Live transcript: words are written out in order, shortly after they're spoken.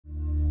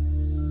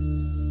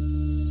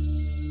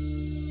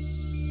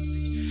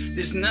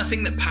There's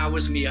nothing that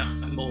powers me up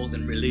more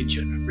than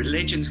religion.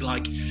 Religion's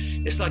like,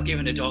 it's like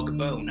giving a dog a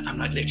bone. I'm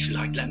like, literally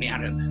like, let me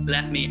at him,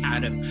 let me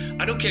at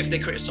him. I don't care if they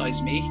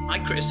criticize me, I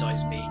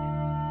criticize me,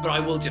 but I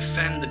will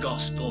defend the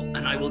gospel,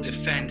 and I will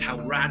defend how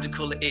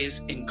radical it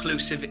is,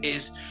 inclusive it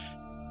is,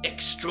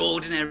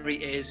 extraordinary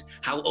it is,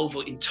 how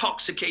over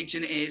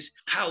intoxicating it is,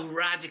 how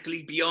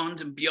radically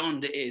beyond and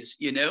beyond it is,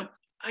 you know?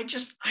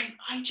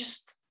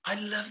 I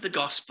love the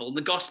gospel.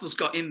 The gospel's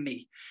got in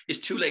me. It's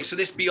too late. So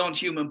this Beyond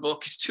Human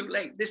book is too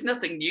late. There's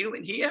nothing new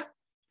in here.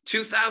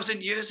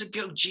 2,000 years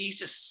ago,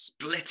 Jesus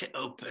split it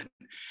open.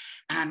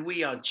 And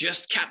we are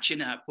just catching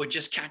up. We're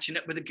just catching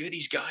up with the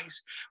goodies,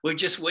 guys. We're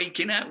just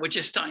waking up. We're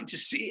just starting to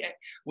see it.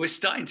 We're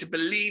starting to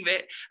believe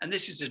it. And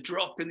this is a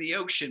drop in the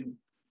ocean.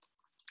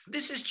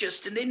 This is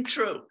just an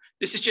intro.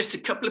 This is just a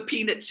couple of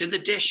peanuts in the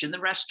dish in the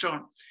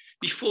restaurant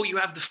before you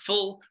have the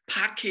full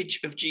package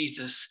of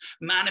Jesus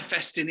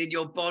manifesting in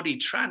your body,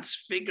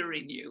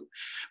 transfiguring you.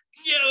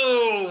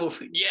 Yo,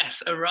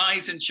 yes,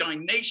 arise and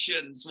shine.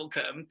 Nations will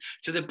come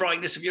to the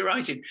brightness of your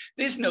rising.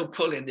 There's no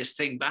pulling this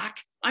thing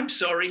back. I'm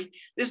sorry.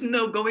 There's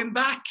no going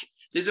back.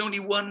 There's only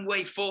one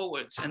way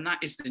forwards, and that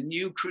is the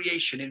new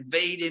creation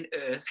invading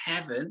earth,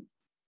 heaven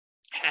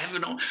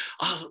on,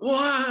 oh,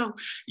 wow,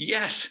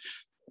 yes.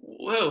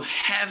 Whoa,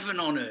 heaven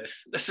on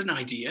earth. That's an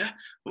idea.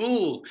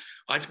 Oh,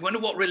 I wonder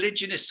what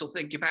religionists will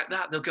think about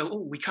that. They'll go,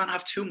 oh, we can't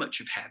have too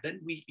much of heaven.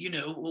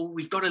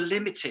 We've got to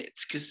limit it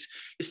because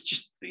it's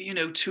just,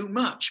 too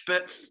much.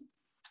 But,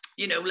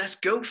 let's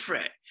go for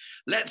it.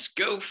 Let's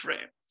go for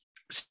it.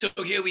 So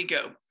here we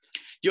go.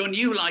 Your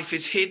new life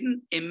is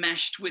hidden,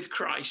 enmeshed with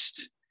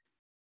Christ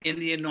in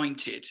the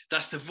anointed.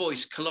 That's the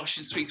voice,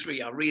 Colossians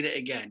 3:3. I'll read it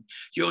again.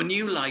 Your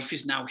new life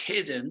is now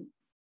hidden,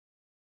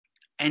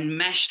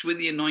 enmeshed with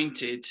the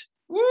anointed.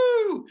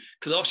 Woo!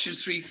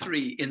 Colossians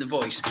 3:3 in the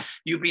voice.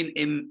 You've been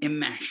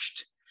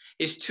enmeshed.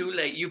 It's too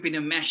late. You've been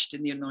enmeshed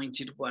in the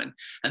anointed one.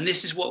 And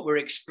this is what we're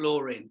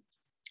exploring.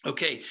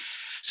 Okay,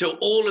 so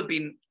all have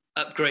been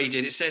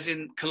upgraded. It says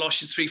in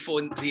Colossians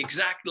 3:4, the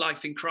exact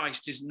life in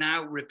Christ is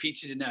now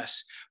repeated in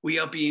us. We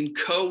are being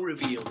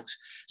co-revealed.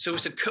 So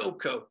it's a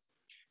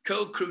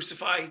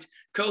co-crucified,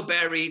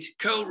 co-buried,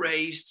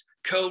 co-raised,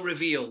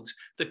 co-revealed.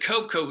 The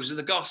co-cos of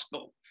the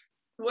gospel.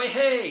 Way,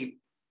 hey.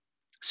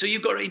 So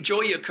you've got to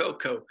enjoy your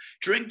cocoa,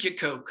 drink your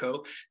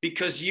cocoa,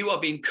 because you are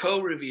being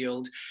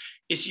co-revealed.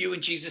 It's you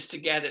and Jesus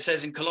together. It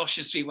says in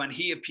Colossians 3, when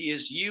he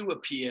appears, you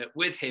appear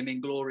with him in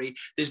glory.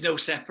 There's no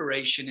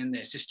separation in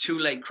this. It's too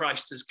late.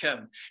 Christ has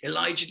come.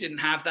 Elijah didn't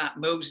have that.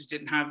 Moses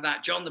didn't have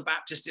that. John the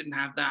Baptist didn't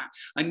have that.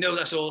 I know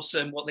that's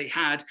awesome what they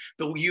had,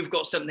 but you've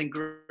got something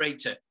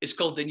greater. It's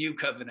called the new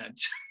covenant.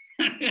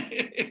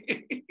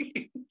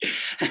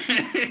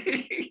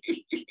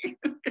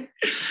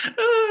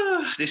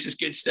 Oh, this is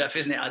good stuff,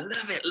 isn't it? I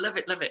love it, love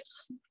it, love it.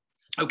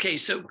 Okay,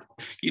 so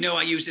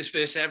I use this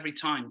verse every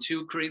time.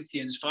 2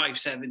 Corinthians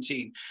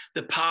 5:17.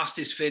 The past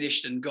is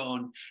finished and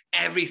gone.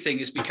 Everything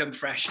has become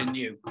fresh and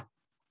new.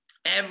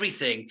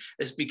 Everything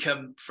has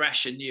become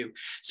fresh and new.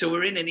 So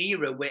we're in an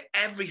era where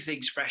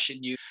everything's fresh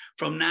and new.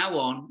 From now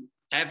on,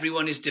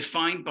 everyone is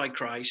defined by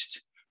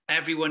Christ.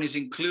 Everyone is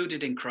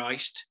included in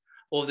Christ.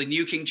 Or the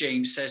New King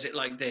James says it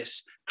like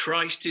this: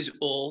 Christ is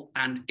all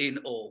and in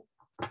all.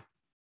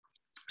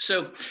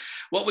 So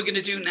what we're going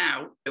to do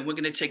now, we're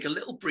going to take a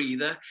little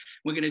breather.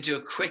 We're going to do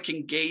a quick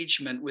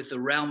engagement with the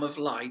realm of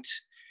light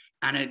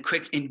and a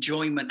quick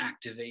enjoyment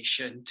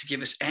activation to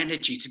give us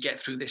energy to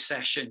get through this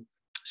session.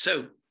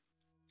 So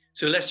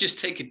let's just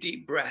take a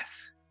deep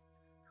breath.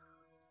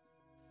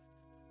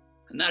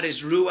 And that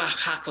is Ruach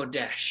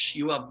HaKodesh.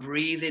 You are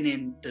breathing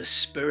in the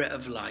spirit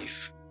of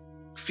life.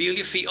 Feel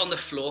your feet on the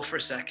floor for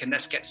a second.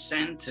 Let's get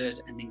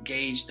centered and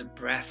engage the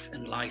breath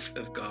and life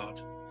of God.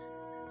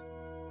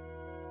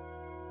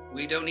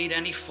 We don't need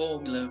any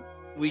formula.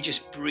 We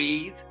just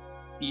breathe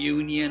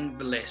union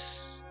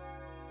bliss.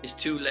 It's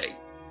too late.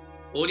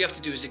 All you have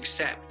to do is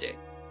accept it.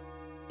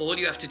 All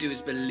you have to do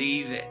is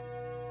believe it.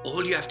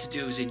 All you have to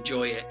do is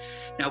enjoy it.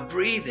 Now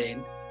breathe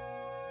in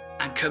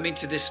and come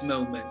into this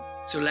moment.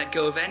 So let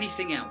go of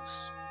anything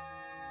else.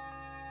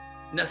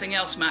 Nothing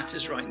else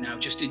matters right now.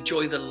 Just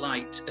enjoy the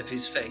light of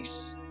his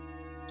face.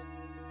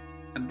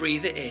 And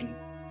breathe it in.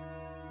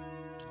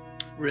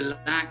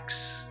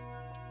 Relax.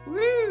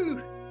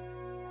 Woo!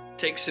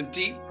 Take some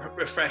deep,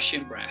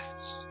 refreshing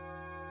breaths.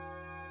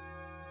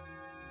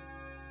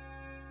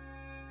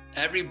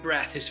 Every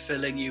breath is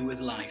filling you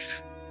with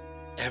life.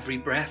 Every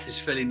breath is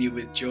filling you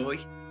with joy.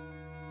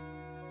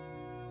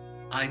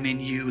 I'm in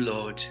you,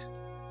 Lord.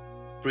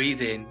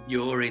 Breathe in,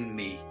 you're in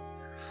me.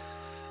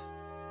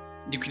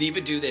 You can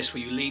even do this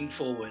where you lean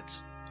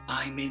forwards.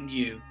 I'm in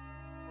you.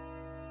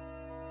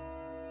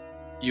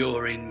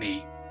 You're in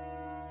me.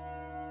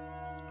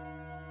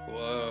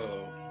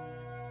 Whoa.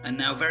 And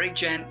now very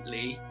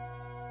gently,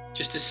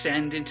 just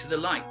ascend into the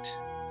light.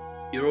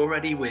 You're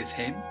already with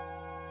him.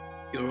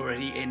 You're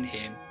already in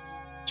him.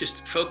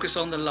 Just focus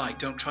on the light.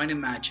 Don't try and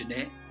imagine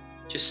it.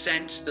 Just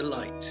sense the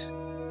light.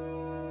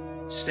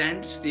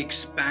 Sense the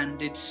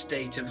expanded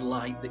state of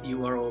light that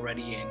you are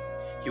already in.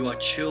 You are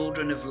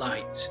children of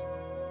light.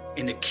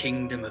 in a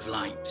kingdom of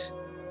light.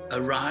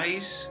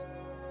 Arise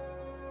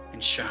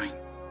and shine.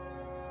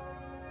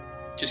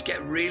 Just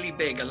get really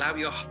big. Allow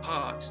your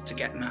heart to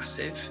get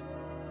massive.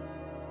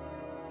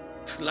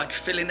 Like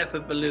filling up a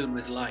balloon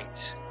with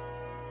light.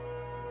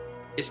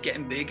 It's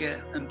getting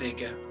bigger and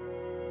bigger.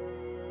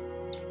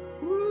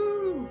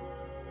 Woo!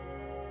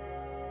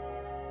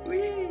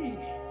 Whee!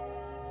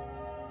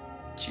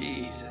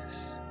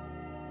 Jesus.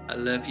 I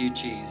love you,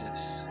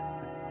 Jesus.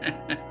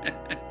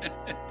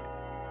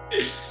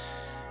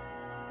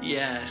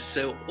 Yeah,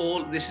 so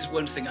this is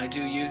one thing I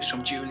do use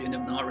from Julian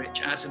of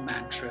Norwich as a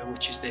mantra,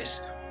 which is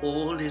this: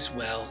 all is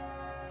well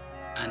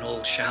and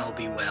all shall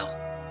be well.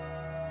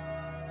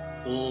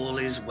 All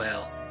is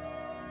well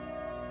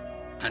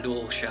and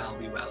all shall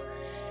be well.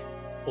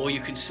 Or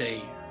you can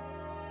say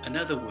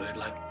another word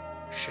like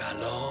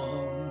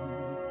shalom.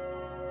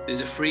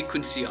 There's a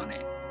frequency on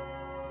it.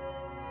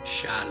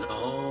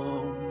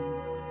 Shalom.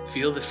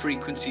 Feel the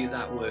frequency of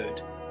that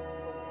word.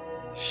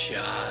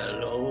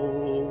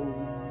 Shalom.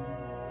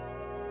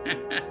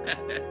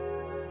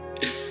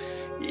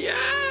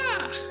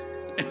 Yeah.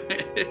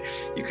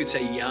 You could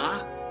say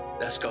Yah.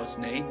 That's God's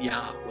name,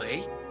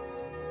 Yahweh.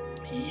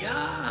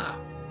 Yah.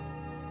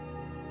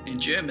 In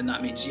German,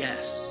 that means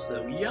yes.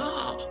 So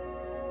Yah.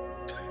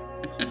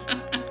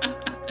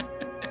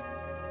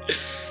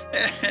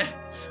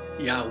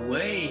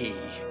 Yahweh.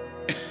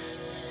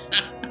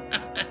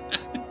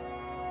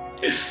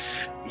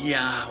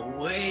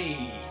 Yahweh.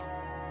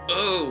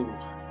 Oh.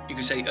 You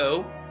can say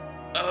oh.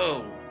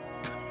 Oh.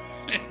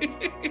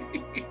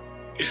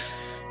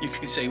 You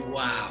can say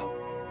wow.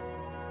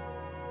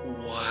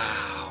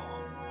 Wow.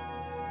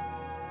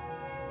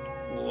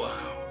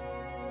 Wow.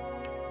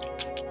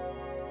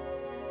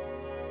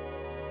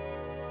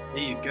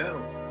 There you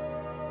go.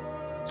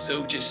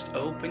 So just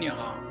open your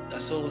heart.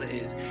 That's all it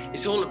is.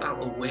 It's all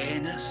about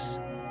awareness.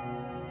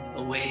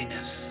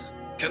 Awareness.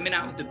 Coming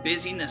out of the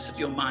busyness of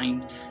your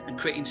mind and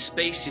creating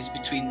spaces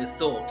between the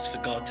thoughts for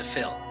God to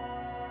fill.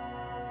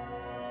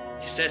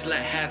 It says,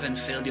 let heaven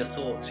fill your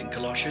thoughts in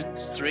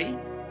Colossians 3.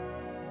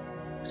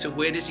 So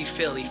where does he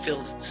fill? He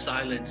fills the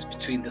silence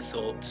between the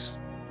thoughts.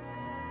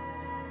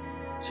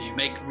 So you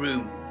make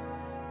room.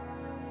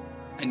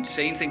 And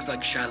saying things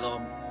like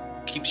shalom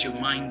keeps your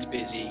mind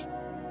busy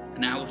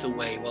and out of the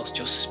way whilst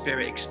your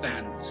spirit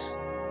expands.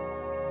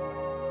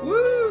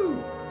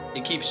 Woo!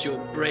 It keeps your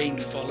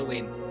brain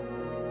following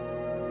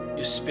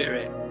your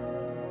spirit.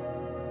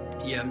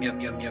 Yum, yum,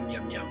 yum, yum,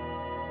 yum, yum.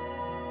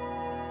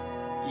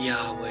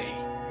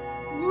 Yahweh.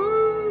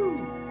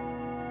 Woo!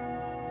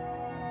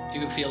 You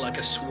can feel like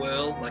a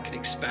swirl, like an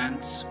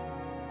expanse.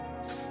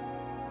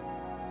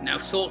 Now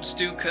thoughts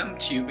do come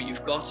to you, but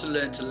you've got to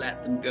learn to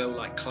let them go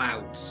like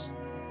clouds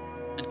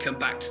and come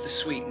back to the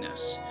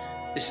sweetness.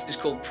 This is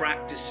called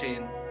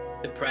practicing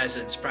the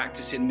presence,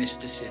 practicing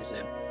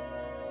mysticism.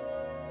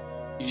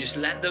 You just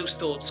let those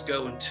thoughts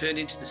go and turn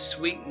into the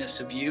sweetness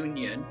of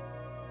union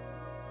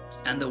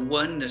and the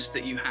oneness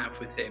that you have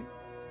with him.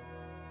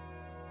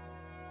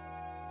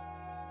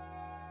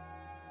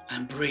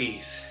 And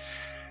breathe.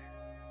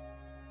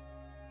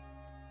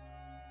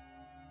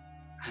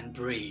 And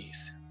breathe.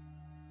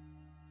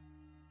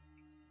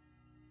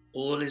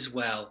 All is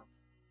well,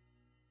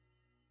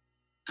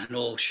 and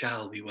all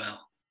shall be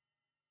well.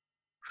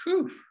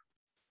 Whew.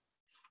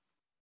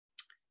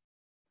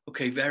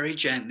 Okay, very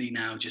gently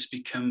now, just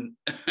become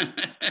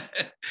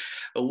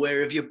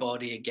aware of your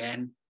body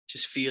again.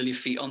 Just feel your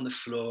feet on the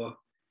floor.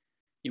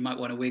 You might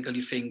want to wiggle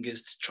your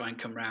fingers to try and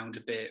come round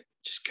a bit.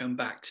 Just come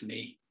back to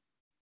me.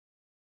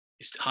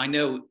 I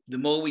know the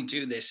more we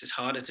do this, it's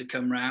harder to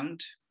come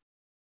round.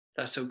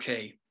 That's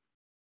okay.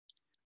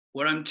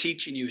 What I'm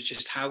teaching you is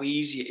just how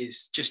easy it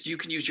is. Just you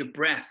can use your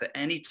breath at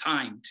any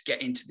time to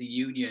get into the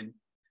union.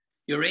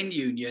 You're in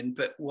union,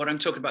 but what I'm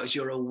talking about is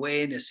your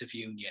awareness of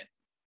union.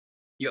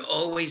 You're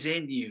always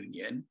in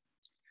union,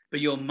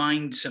 but your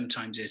mind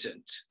sometimes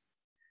isn't.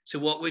 So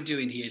what we're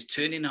doing here is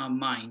turning our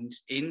mind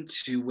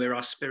into where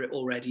our spirit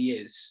already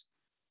is.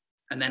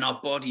 And then our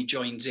body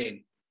joins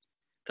in.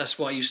 That's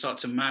why you start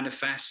to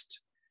manifest.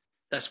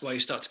 That's why you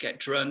start to get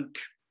drunk.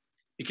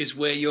 Because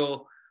where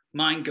your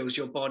mind goes,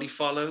 your body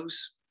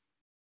follows.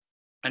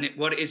 And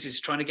what it is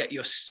trying to get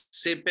your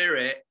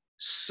spirit,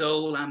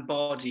 soul, and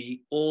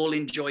body all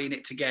enjoying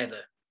it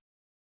together.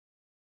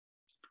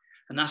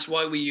 And that's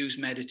why we use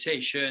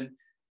meditation,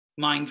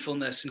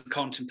 mindfulness, and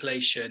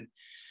contemplation.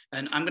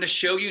 And I'm going to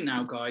show you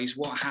now, guys,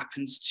 what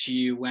happens to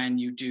you when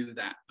you do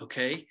that,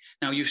 okay?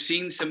 Now, you've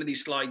seen some of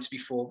these slides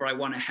before, but I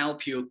want to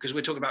help you because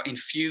we're talking about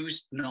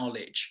infused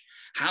knowledge.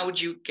 How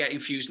would you get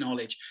infused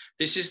knowledge?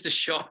 This is the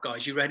shock,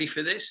 guys. You ready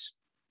for this?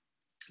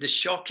 The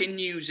shocking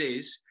news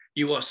is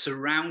you are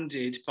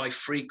surrounded by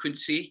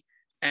frequency,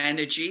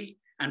 energy,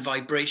 and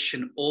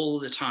vibration all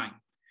the time.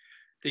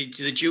 The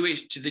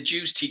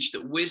Jews teach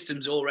that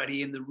wisdom's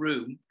already in the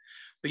room,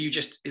 but you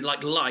just,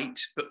 like light,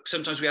 but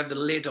sometimes we have the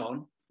lid on,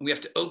 and we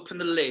have to open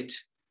the lid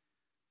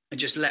and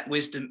just let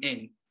wisdom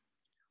in.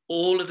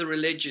 All of the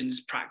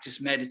religions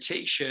practice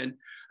meditation,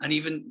 and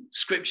even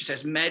scripture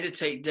says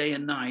meditate day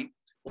and night,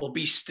 or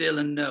be still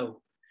and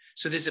know.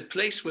 So there's a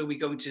place where we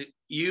go into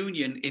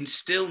union in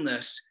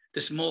stillness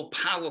that's more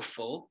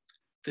powerful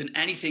than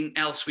anything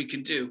else we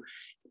can do.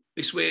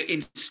 It's where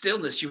in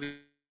stillness you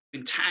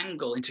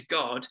entangle into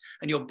God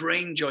and your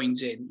brain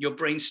joins in. Your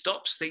brain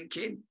stops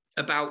thinking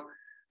about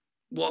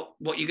what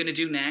you're going to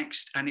do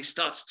next, and it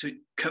starts to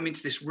come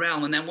into this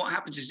realm. And then what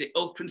happens is it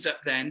opens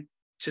up then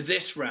to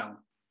this realm.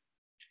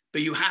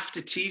 But you have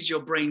to tease your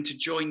brain to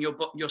join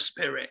your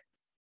spirit,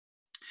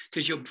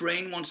 because your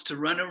brain wants to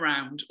run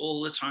around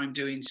all the time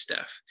doing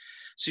stuff.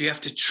 So you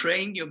have to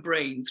train your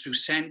brain through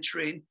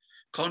centering,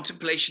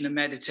 contemplation, and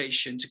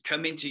meditation to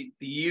come into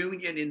the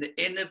union in the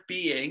inner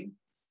being,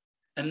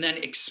 and then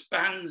it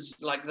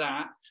expands like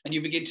that, and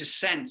you begin to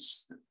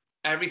sense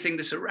everything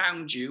that's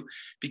around you,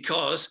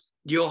 because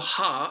your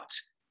heart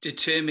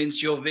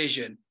determines your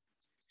vision.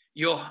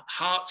 Your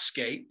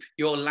heartscape,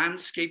 your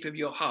landscape of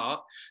your heart,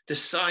 the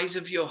size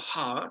of your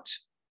heart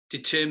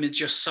determines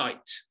your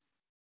sight.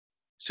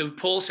 So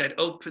Paul said,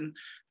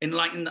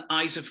 enlighten the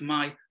eyes of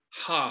my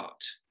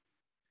heart.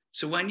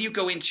 So when you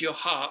go into your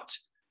heart,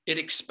 it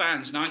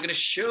expands. Now I'm going to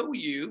show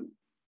you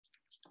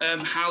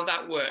how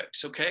that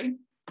works, okay?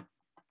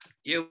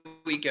 Here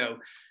we go.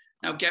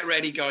 Now get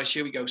ready, guys.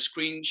 Here we go.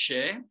 Screen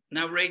share.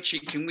 Now, Rachel,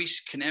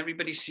 can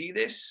everybody see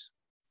this?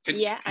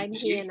 I'm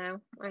here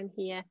now. I'm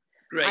here.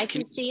 Great. I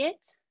can see it.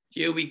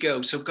 Here we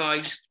go. So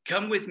guys,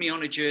 come with me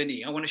on a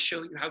journey. I want to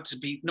show you how to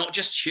be not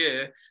just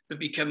here, but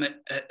become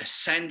a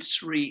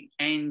sensory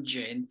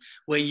engine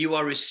where you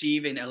are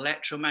receiving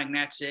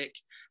electromagnetic,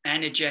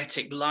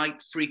 energetic,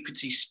 light,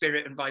 frequency,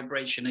 spirit, and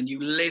vibration, and you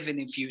live in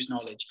infused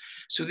knowledge.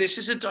 So this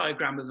is a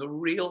diagram of the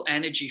real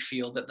energy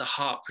field that the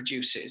heart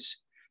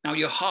produces. Now,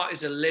 your heart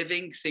is a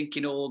living,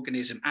 thinking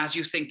organism. As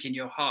you think in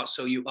your heart,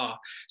 so you are.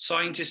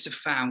 Scientists have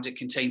found it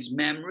contains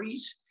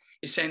memories.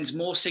 It sends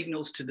more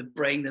signals to the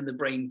brain than the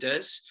brain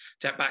does,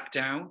 back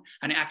down,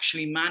 and it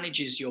actually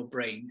manages your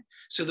brain.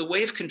 So the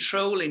way of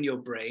controlling your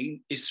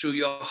brain is through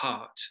your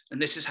heart,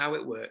 and this is how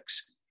it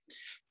works.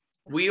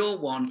 We all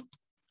want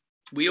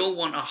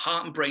our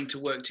heart and brain to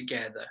work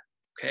together,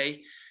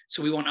 okay?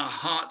 So we want our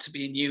heart to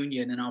be in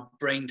union and our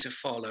brain to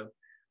follow.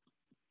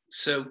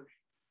 So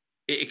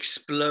it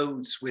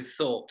explodes with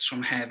thoughts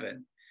from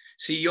heaven.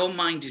 See, your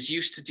mind is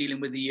used to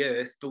dealing with the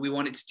earth, but we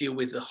want it to deal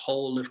with the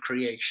whole of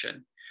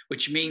creation,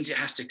 which means it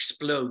has to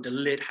explode. The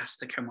lid has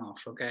to come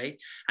off, okay?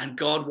 And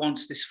God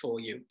wants this for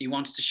you. He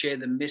wants to share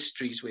the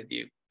mysteries with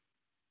you.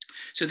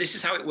 So this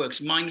is how it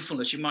works.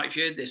 Mindfulness, you might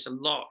have heard this a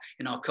lot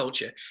in our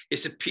culture.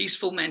 It's a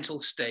peaceful mental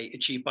state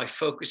achieved by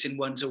focusing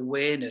one's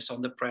awareness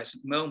on the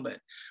present moment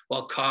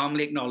while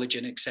calmly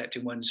acknowledging and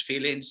accepting one's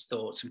feelings,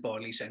 thoughts, and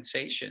bodily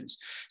sensations.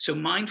 So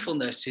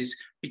mindfulness is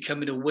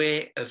becoming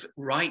aware of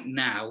right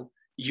now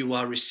you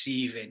are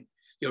receiving.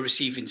 You're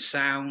receiving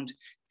sound,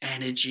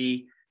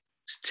 energy,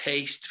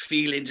 taste,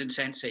 feelings, and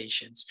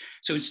sensations.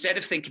 So instead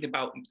of thinking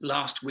about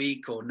last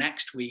week or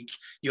next week,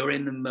 you're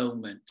in the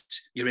moment.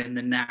 You're in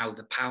the now,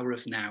 the power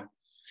of now.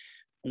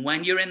 And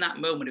when you're in that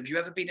moment, have you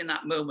ever been in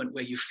that moment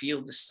where you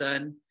feel the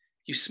sun,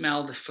 you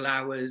smell the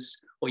flowers,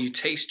 or you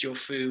taste your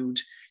food,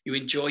 you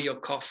enjoy your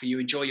coffee, you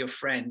enjoy your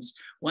friends?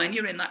 When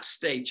you're in that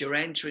state, you're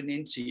entering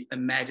into a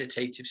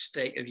meditative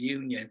state of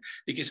union,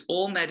 because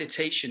all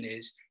meditation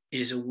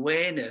is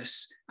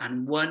awareness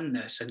and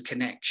oneness and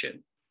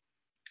connection.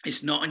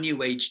 It's not a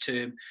new age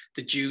term.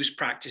 The Jews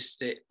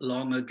practiced it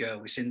long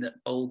ago. It's in the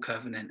Old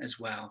Covenant as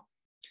well.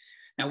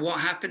 Now,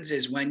 what happens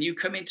is when you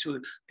come into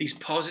these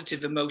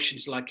positive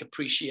emotions like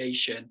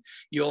appreciation,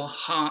 your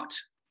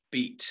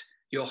heartbeat,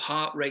 your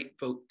heart rate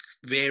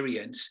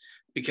variance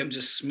becomes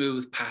a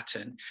smooth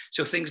pattern.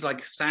 So things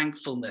like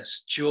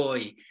thankfulness,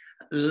 joy,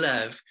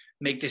 love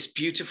make this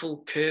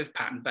beautiful curve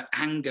pattern, but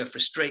anger,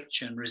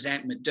 frustration,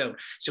 resentment don't.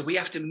 So we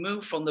have to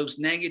move from those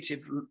negative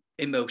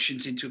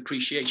emotions into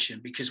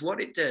appreciation, because what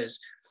it does,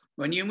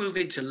 when you move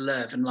into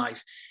love and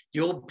life,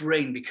 your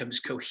brain becomes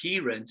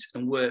coherent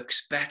and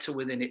works better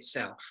within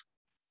itself.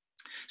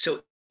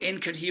 So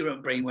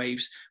incoherent brain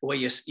waves, where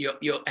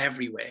you're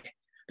everywhere,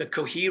 but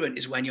coherent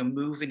is when you're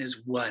moving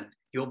as one.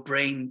 Your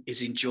brain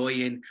is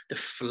enjoying the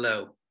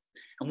flow.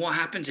 And what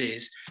happens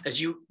is, as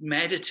you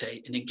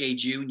meditate and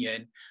engage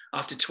union,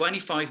 after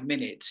 25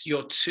 minutes,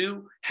 your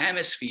two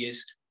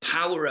hemispheres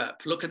power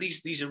up. Look at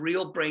these are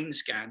real brain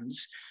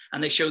scans,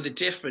 and they show the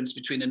difference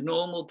between a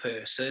normal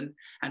person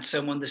and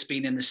someone that's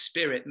been in the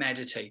spirit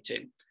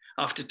meditating.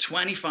 After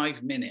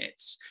 25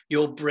 minutes,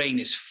 your brain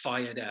is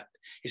fired up.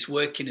 It's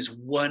working as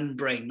one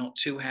brain, not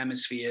two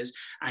hemispheres,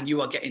 and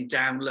you are getting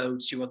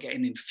downloads, you are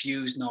getting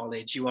infused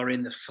knowledge, you are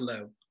in the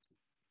flow.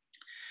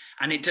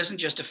 And it doesn't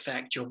just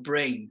affect your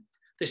brain.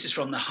 This is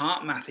from the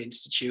Heart Math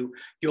Institute.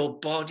 Your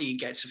body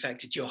gets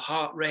affected. Your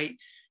heart rate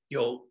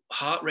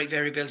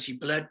variability,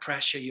 blood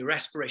pressure, your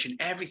respiration,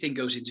 everything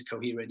goes into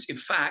coherence. In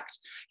fact,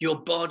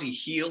 your body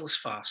heals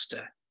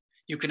faster.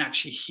 You can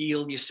actually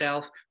heal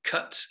yourself,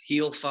 cuts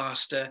heal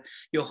faster.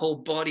 Your whole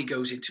body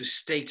goes into a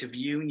state of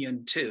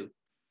union too.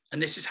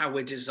 And this is how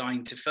we're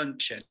designed to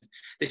function.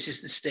 This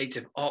is the state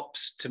of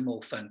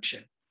optimal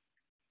function.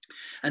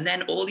 And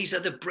then all these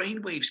other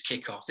brain waves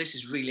kick off. This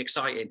is really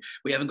exciting.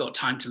 We haven't got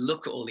time to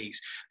look at all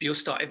these, but you'll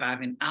start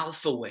having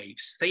alpha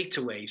waves,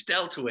 theta waves,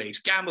 delta waves,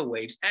 gamma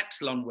waves,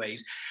 epsilon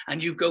waves,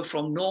 and you go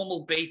from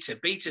normal beta.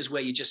 Beta is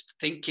where you're just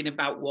thinking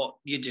about what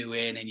you're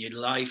doing and your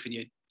life and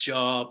your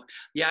job,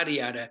 yada,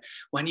 yada.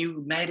 When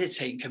you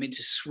meditate and come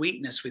into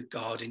sweetness with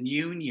God and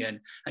union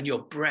and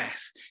your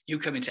breath, you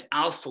come into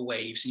alpha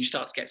waves and you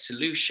start to get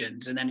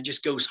solutions, and then it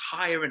just goes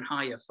higher and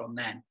higher from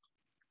then.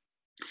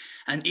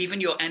 And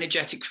even your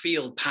energetic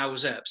field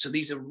powers up. So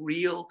these are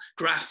real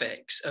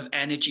graphics of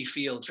energy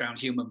fields around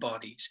human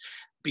bodies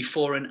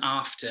before and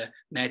after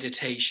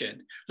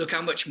meditation. Look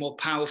how much more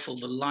powerful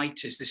the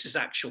light is. This is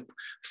actual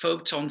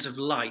photons of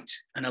light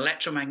and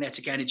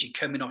electromagnetic energy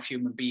coming off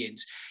human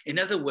beings. In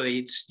other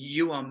words,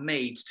 you are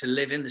made to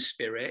live in the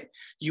spirit.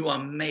 You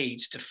are made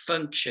to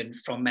function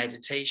from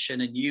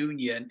meditation and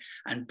union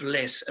and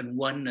bliss and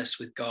oneness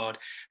with God.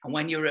 And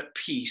when you're at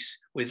peace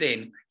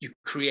within, you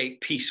create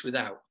peace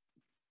without.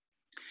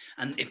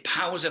 And it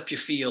powers up your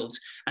fields,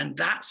 and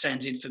that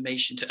sends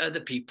information to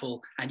other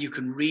people, and you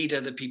can read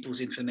other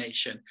people's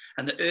information.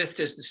 And the earth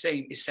does the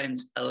same. It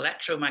sends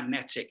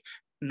electromagnetic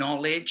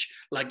knowledge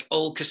like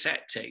old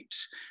cassette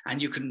tapes,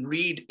 and you can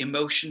read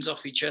emotions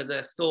off each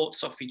other,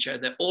 thoughts off each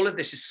other. All of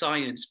this is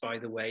science, by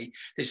the way.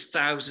 There's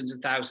thousands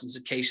and thousands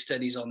of case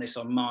studies on this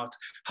on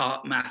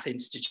Heart Math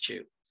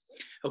Institute.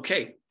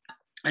 Okay.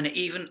 And it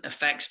even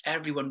affects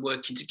everyone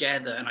working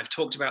together. And I've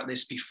talked about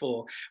this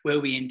before,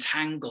 where we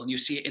entangle. You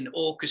see it in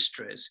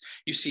orchestras,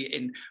 you see it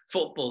in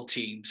football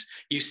teams,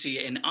 you see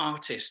it in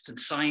artists and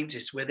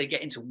scientists, where they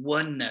get into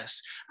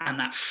oneness, and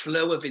that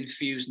flow of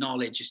infused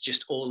knowledge is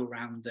just all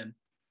around them.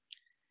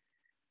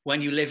 When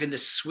you live in the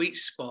sweet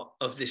spot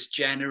of this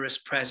generous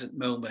present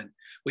moment,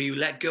 where you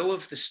let go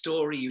of the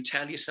story you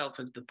tell yourself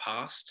of the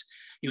past,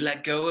 you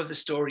let go of the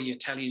story you're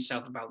telling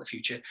yourself about the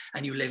future,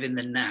 and you live in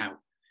the now.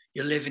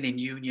 You're living in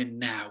union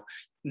now.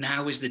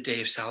 Now is the day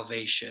of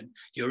salvation.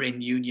 You're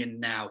in union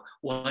now,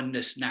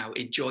 oneness now,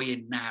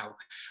 enjoying now,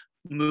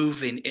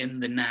 moving in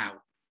the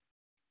now.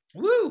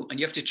 Woo! And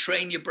you have to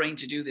train your brain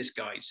to do this,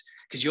 guys,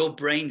 because your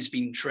brain's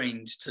been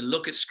trained to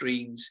look at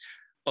screens,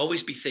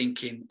 always be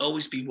thinking,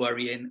 always be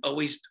worrying,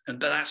 but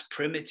that's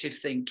primitive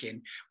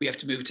thinking. We have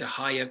to move to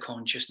higher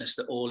consciousness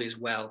that all is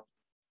well.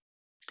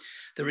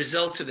 The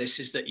result of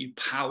this is that you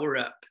power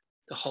up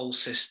the whole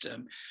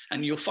system.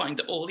 And you'll find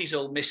that all these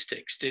old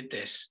mystics did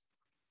this.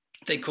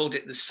 They called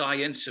it the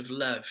science of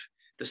love,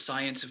 the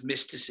science of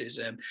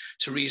mysticism.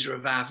 Teresa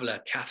of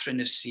Avila,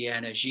 Catherine of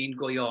Siena, Jean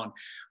Goyon,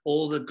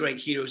 all the great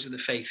heroes of the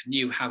faith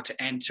knew how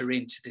to enter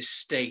into this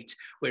state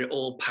where it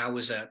all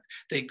powers up.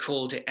 They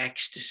called it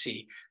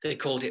ecstasy. They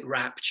called it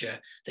rapture.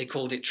 They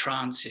called it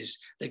trances.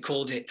 They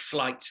called it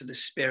flight to the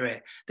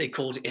spirit. They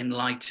called it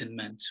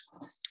enlightenment.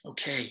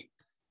 Okay.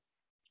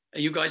 Are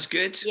you guys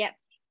good? Yep.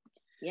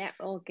 Yeah,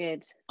 all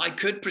good. I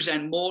could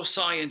present more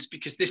science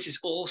because this is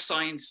all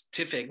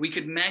scientific. We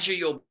could measure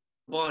your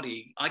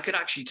body. I could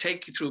actually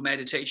take you through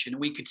meditation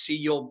and we could see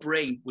your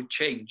brain would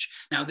change.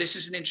 Now, this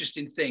is an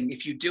interesting thing.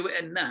 If you do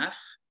it enough,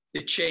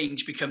 the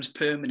change becomes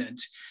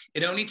permanent.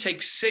 It only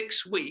takes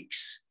 6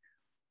 weeks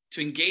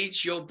to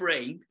engage your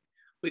brain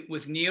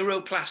with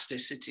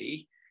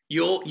neuroplasticity.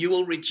 You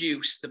will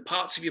reduce the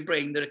parts of your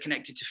brain that are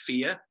connected to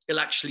fear. It'll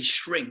actually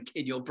shrink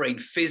in your brain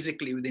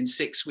physically within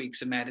 6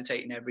 weeks of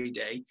meditating every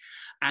day.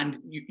 And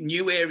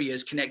new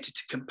areas connected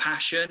to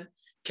compassion,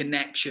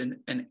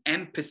 connection, and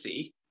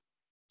empathy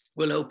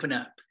will open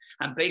up.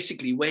 And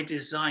basically, we're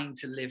designed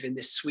to live in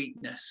this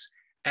sweetness.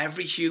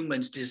 Every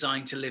human's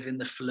designed to live in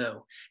the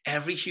flow.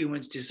 Every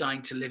human's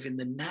designed to live in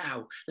the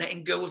now,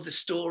 letting go of the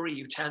story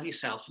you tell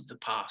yourself of the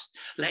past,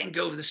 letting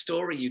go of the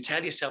story you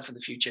tell yourself of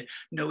the future,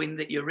 knowing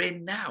that you're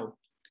in now.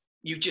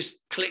 You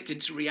just clicked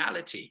into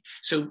reality.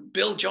 So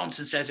Bill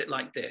Johnson says it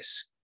like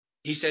this.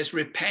 He says,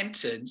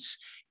 repentance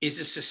is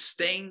a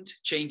sustained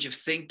change of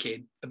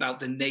thinking about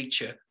the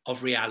nature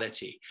of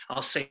reality.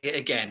 I'll say it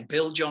again.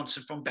 Bill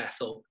Johnson from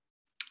Bethel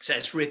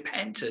says,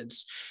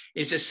 repentance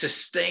is a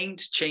sustained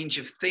change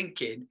of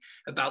thinking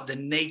about the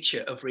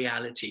nature of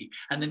reality.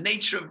 And the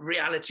nature of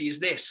reality is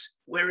this: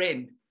 we're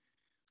in.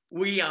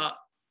 We are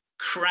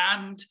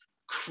crammed,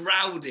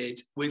 crowded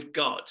with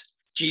God.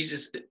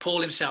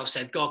 Paul himself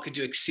said, God could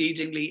do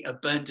exceedingly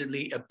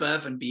abundantly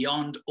above and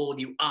beyond all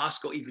you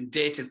ask or even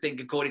dare to think,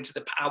 according to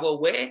the power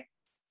where?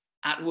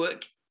 At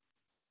work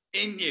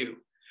in you.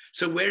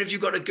 So where have you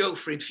got to go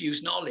for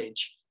infused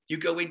knowledge? You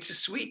go into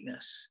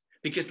sweetness,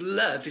 because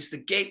love is the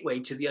gateway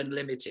to the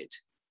unlimited.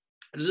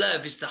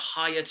 Love is the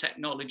higher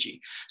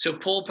technology. So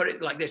Paul put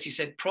it like this. He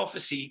said,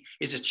 prophecy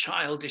is a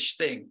childish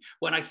thing.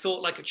 When I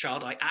thought like a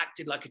child, I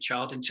acted like a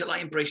child until I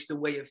embraced the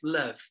way of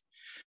love.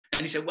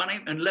 And he said,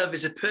 and love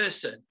is a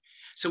person.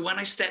 So when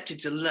I stepped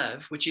into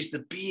love, which is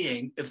the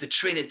being of the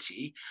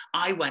Trinity,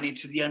 I went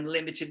into the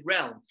unlimited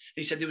realm. And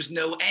he said there was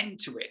no end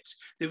to it.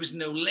 There was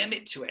no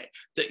limit to it,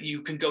 that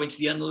you can go into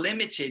the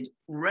unlimited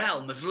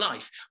realm of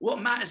life.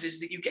 What matters is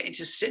that you get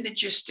into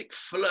synergistic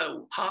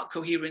flow, heart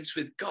coherence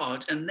with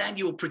God, and then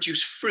you will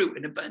produce fruit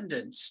in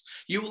abundance.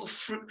 You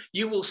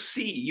will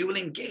see, you will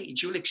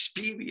engage, you will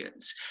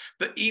experience.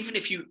 But even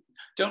if you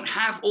don't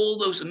have all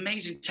those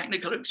amazing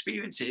technical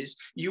experiences,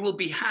 you will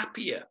be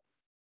happier.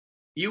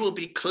 You will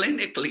be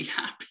clinically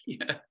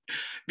happier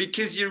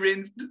because you're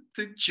in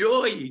the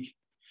joy.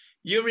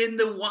 You're in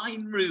the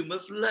wine room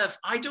of love.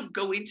 I don't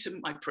go into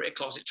my prayer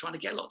closet trying to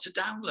get lots of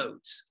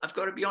downloads. I've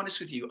got to be honest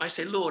with you. I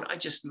say, Lord, I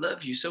just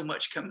love you so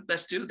much. Come,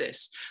 let's do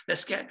this.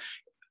 Let's get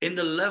in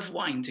the love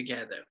wine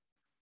together.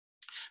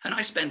 And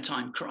I spend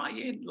time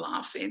crying,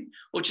 laughing,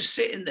 or just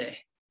sitting there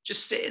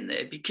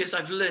because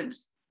I've learned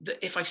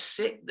that if I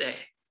sit there,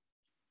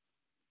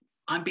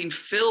 I'm being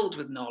filled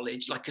with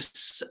knowledge like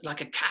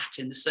a cat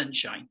in the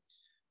sunshine.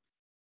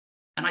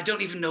 And I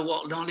don't even know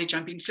what knowledge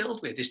I'm being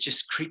filled with. It's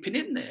just creeping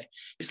in there.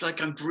 It's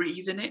like I'm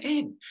breathing it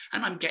in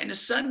and I'm getting a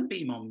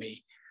sunbeam on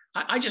me.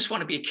 I just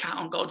want to be a cat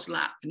on God's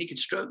lap and he can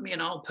stroke me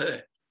and I'll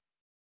purr.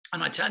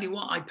 And I tell you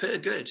what, I purr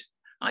good.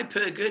 I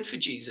purr good for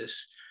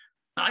Jesus.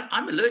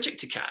 I'm allergic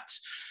to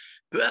cats.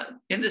 But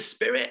in the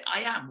spirit,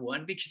 I am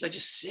one because I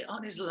just sit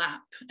on his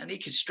lap and he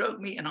can stroke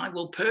me and I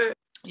will purr.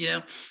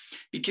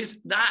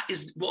 Because that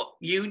is what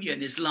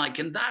union is like.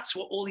 And that's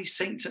what all these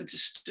saints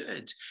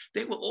understood.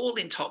 They were all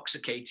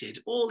intoxicated,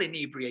 all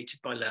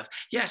inebriated by love.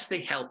 Yes, they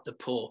helped the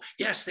poor.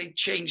 Yes, they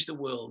changed the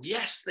world.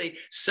 Yes, they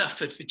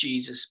suffered for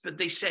Jesus. But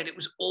they said it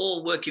was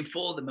all working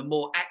for them, a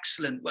more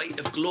excellent way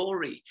of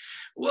glory.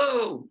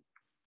 Whoa.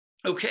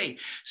 Okay,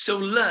 so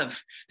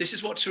love. This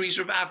is what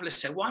Teresa of Avila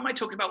said. Why am I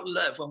talking about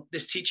love? Well,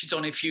 this teaching's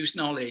on infused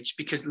knowledge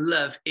because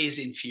love is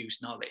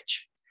infused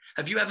knowledge.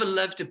 Have you ever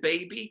loved a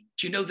baby?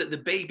 Do you know that the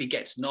baby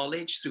gets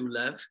knowledge through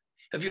love?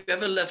 Have you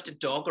ever loved a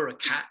dog or a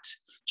cat?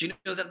 Do you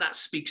know that that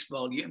speaks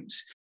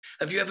volumes?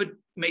 Have you ever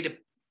made a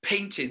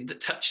painting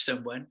that touched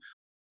someone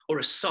or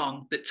a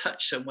song that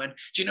touched someone?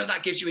 Do you know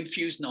that gives you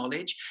infused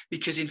knowledge?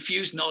 Because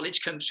infused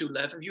knowledge comes through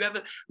love. Have you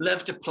ever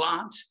loved a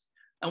plant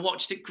and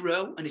watched it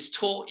grow and it's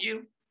taught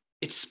you?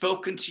 It's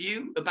spoken to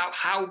you about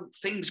how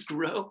things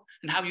grow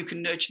and how you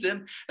can nurture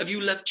them. Have you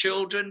loved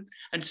children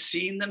and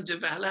seen them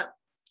develop?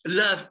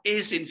 Love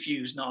is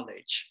infused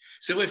knowledge.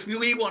 So if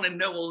we want to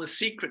know all the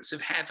secrets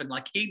of heaven,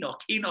 like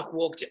Enoch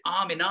walked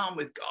arm in arm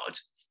with God.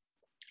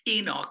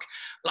 Enoch,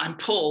 like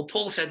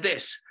Paul said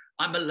this,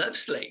 I'm a love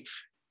slave.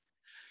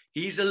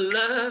 He's a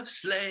love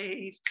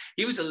slave.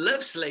 He was a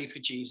love slave for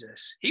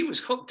Jesus. He was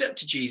hooked up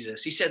to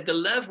Jesus. He said, the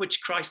love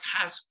which Christ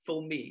has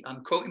for me,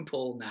 I'm quoting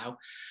Paul now,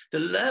 the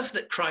love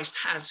that Christ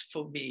has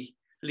for me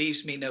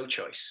leaves me no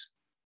choice.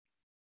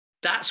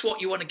 That's what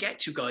you want to get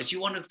to, guys.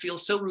 You want to feel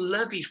so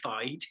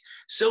lovified,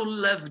 so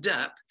loved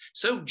up,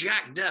 so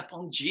jacked up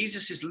on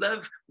Jesus's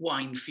love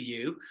wine for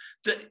you,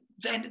 that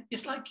then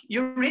it's like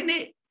you're in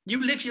it.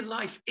 You live your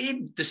life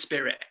in the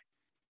Spirit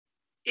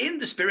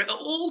at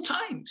all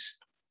times.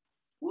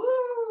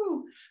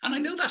 Woo! And I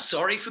know that's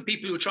sorry for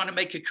people who are trying to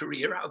make a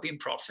career out of being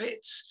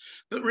prophets.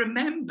 But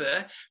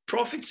remember,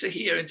 prophets are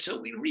here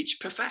until we reach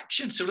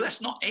perfection. So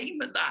let's not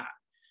aim at that.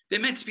 They're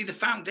meant to be the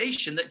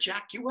foundation that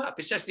jack you up.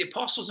 It says the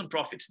apostles and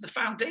prophets are the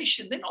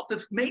foundation. They're not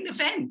the main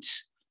event.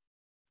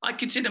 I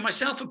consider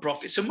myself a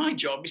prophet, so my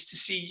job is to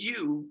see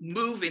you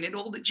moving in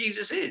all that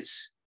Jesus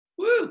is.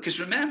 Woo! Because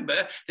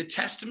remember, the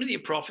testimony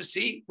of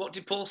prophecy, what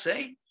did Paul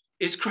say?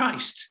 Is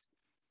Christ.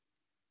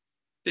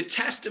 The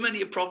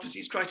testimony of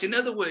prophecy is Christ. In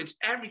other words,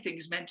 everything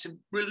is meant to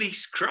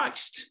release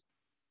Christ.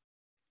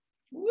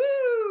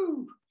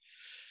 Woo!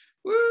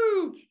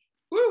 Woo!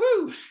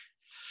 Woo-hoo!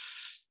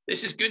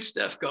 This is good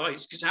stuff,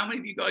 guys, because how many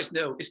of you guys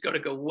know it's got to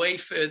go way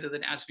further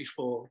than it has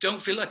before?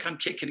 Don't feel like I'm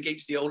kicking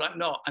against the old. I'm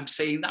not. I'm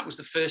saying that was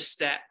the first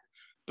step,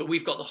 but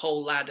we've got the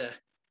whole ladder.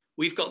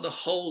 We've got the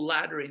whole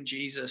ladder in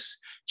Jesus.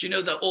 Do you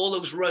know that all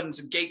those rungs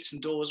and gates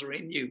and doors are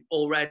in you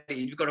already?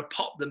 You've got to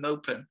pop them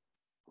open.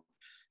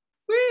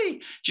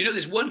 Whee! Do you know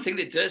there's one thing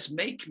that does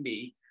make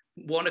me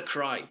want to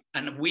cry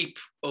and weep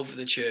over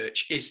the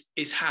church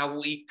is how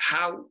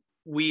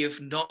we have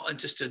not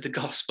understood the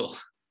gospel.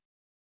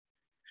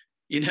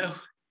 You know?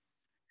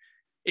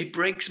 It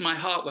breaks my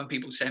heart when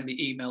people send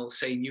me emails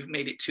saying you've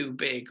made it too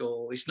big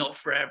or it's not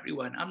for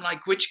everyone. I'm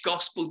like, which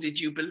gospel did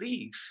you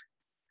believe?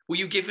 Were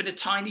you given a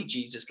tiny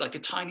Jesus, like a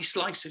tiny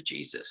slice of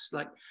Jesus?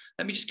 Like,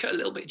 let me just cut a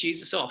little bit of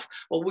Jesus off.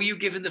 Or were you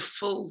given the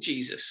full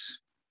Jesus?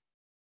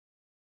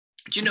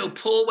 Do you know,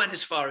 Paul went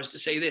as far as to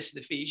say this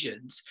in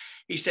Ephesians.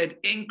 He said,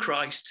 in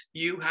Christ,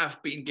 you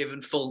have been given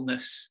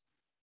fullness.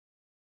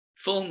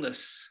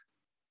 Fullness.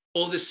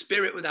 Or the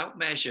Spirit without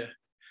measure.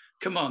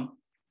 Come on.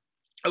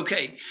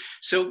 Okay,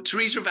 so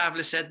Teresa of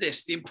Avila said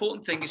this, the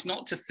important thing is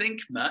not to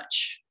think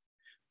much,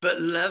 but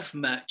love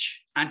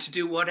much, and to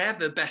do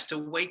whatever best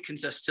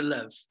awakens us to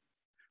love.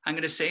 I'm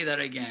going to say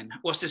that again.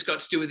 What's this got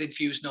to do with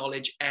infused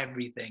knowledge?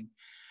 Everything.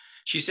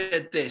 She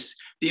said this,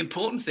 the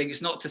important thing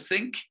is not to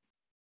think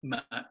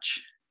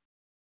much,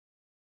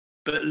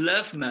 but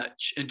love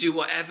much and do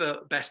whatever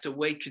best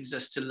awakens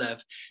us to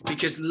love,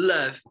 because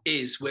love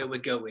is where we're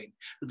going.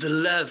 The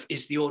love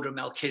is the order of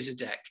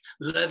Melchizedek.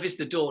 Love is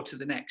the door to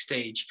the next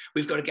stage.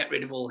 We've got to get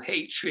rid of all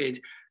hatred,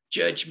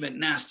 judgment,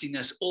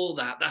 nastiness, all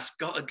that. That's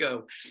got to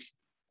go.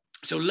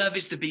 So love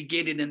is the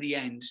beginning and the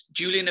end.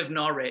 Julian of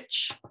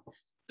Norwich,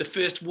 the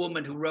first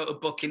woman who wrote a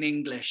book in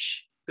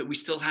English that we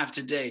still have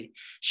today,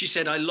 she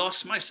said, I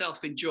lost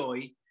myself in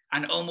joy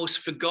and almost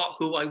forgot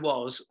who I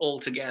was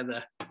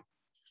altogether.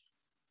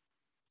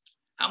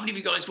 How many of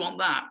you guys want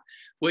that?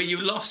 Where you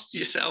lost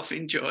yourself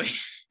in joy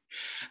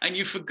and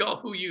you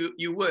forgot who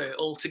you were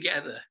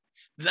altogether.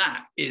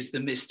 That is the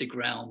mystic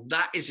realm.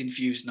 That is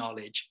infused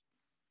knowledge.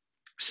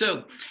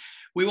 So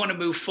we want to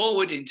move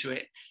forward into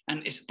it.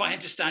 And it's by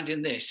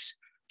understanding this,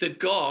 that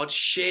God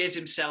shares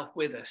himself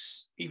with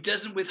us. He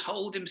doesn't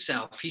withhold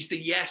himself. He's the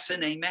yes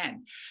and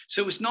amen.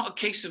 So it's not a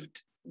case of,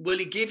 will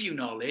he give you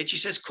knowledge? He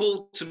says,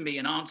 call to me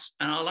and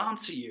I'll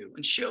answer you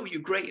and show you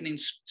great and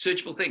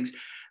unsearchable things.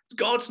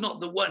 God's not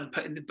the one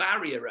putting the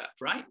barrier up,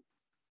 right?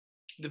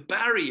 The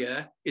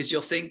barrier is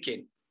your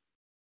thinking.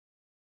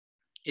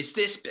 It's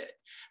this bit.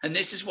 And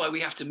this is why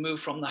we have to move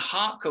from the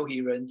heart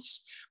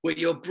coherence, where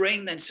your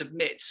brain then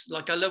submits.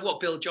 Like, I love what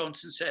Bill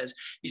Johnson says.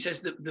 He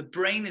says that the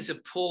brain is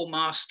a poor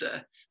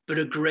master, but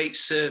a great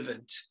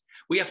servant.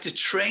 We have to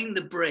train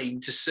the brain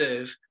to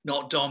serve,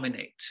 not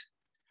dominate.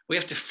 We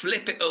have to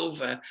flip it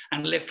over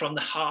and live from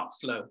the heart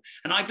flow.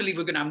 And I believe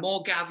we're going to have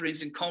more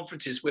gatherings and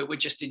conferences where we're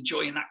just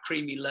enjoying that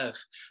creamy love.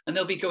 And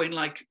they'll be going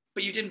like,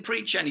 but you didn't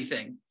preach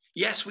anything.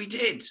 Yes, we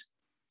did.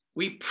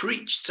 We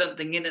preached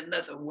something in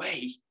another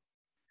way.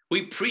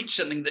 We preached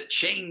something that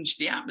changed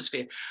the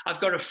atmosphere.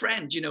 I've got a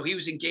friend, he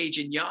was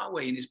engaging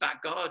Yahweh in his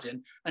back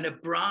garden, and a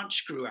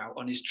branch grew out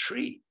on his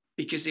tree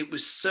because it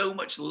was so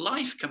much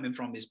life coming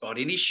from his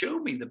body. And he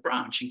showed me the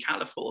branch in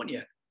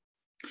California.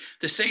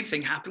 The same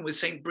thing happened with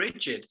St.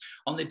 Bridget.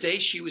 On the day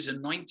she was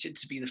anointed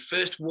to be the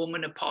first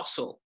woman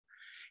apostle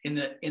in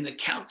the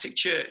Celtic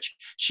church,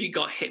 she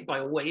got hit by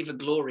a wave of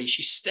glory.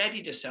 She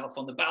steadied herself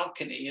on the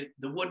balcony,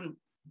 the wooden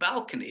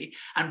balcony,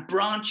 and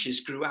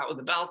branches grew out of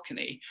the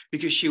balcony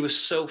because she was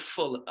so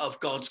full of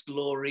God's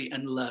glory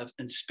and love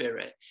and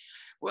spirit.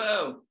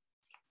 Whoa.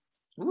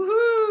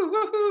 Woohoo,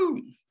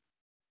 woohoo.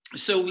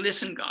 So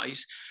listen,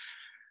 guys,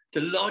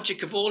 the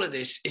logic of all of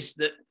this is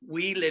that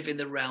we live in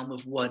the realm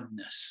of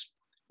oneness.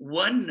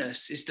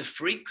 Oneness is the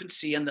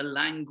frequency and the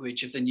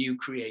language of the new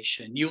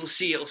creation. You'll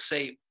see it'll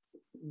say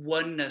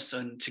oneness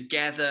and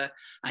together,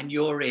 and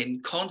you're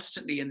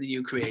constantly in the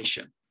new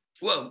creation.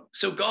 Well,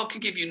 so God can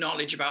give you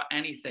knowledge about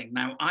anything.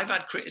 Now, I've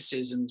had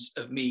criticisms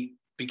of me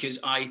because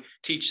I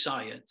teach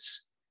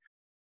science.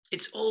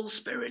 It's all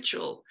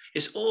spiritual.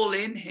 It's all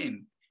in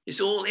him.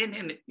 It's all in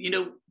him.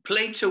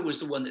 Plato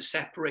was the one that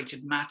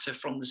separated matter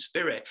from the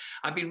spirit.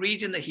 I've been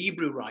reading the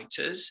Hebrew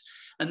writers,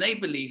 and they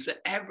believe that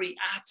every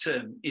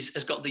atom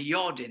has got the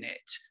yod in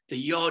it, the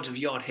yod of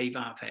yod, he,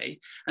 vav, he.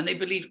 And they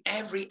believe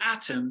every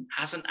atom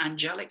has an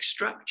angelic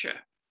structure.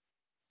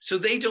 So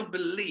they don't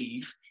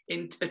believe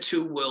in a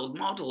two-world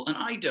model, and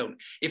I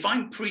don't. If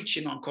I'm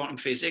preaching on quantum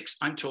physics,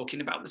 I'm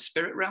talking about the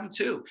spirit realm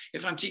too.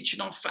 If I'm teaching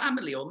on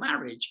family or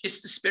marriage, it's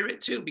the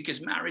spirit too,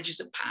 because marriage is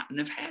a pattern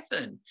of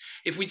heaven.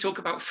 If we talk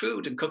about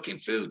food and cooking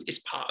food, it's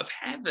part of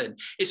heaven.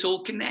 It's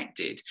all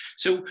connected.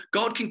 So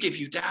God can give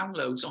you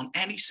downloads on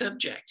any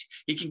subject.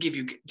 He can give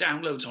you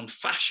downloads on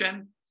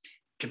fashion,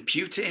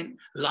 computing,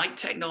 light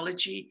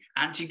technology,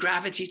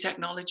 anti-gravity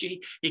technology.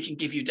 He can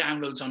give you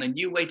downloads on a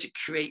new way to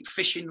create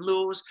fishing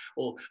lures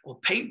or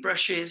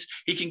paintbrushes.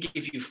 He can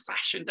give you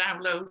fashion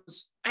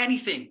downloads,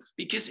 anything,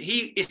 because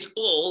he is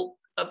all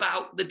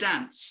about the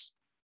dance.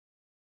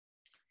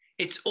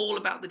 It's all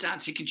about the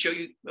dance. He can show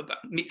you about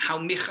how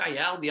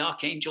Michael, the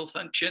archangel,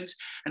 functions,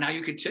 and how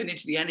you can turn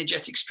into the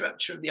energetic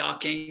structure of the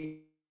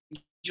archangel,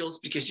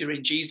 because you're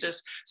in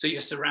Jesus. So you're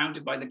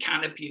surrounded by the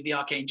canopy of the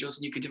archangels,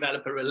 and you can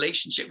develop a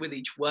relationship with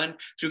each one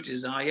through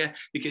desire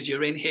because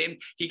you're in him.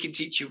 He can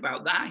teach you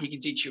about that. He can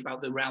teach you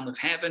about the realm of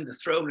heaven, the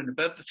throne and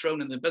above the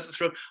throne and above the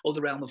throne, or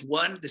the realm of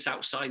one, this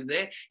outside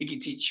there. He can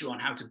teach you on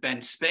how to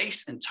bend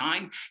space and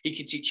time. He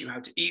can teach you how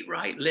to eat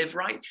right, live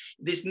right.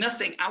 There's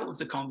nothing out of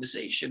the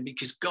conversation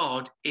because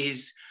God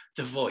is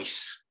the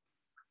voice.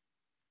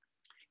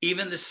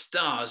 Even the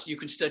stars, you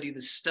can study the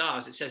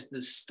stars. It says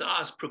the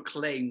stars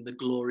proclaim the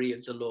glory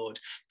of the Lord.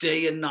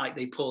 Day and night,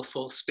 they pour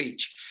forth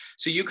speech.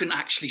 So you can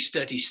actually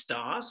study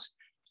stars.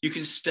 You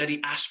can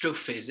study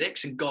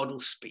astrophysics, and God will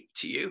speak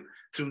to you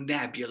through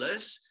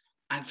nebulas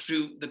and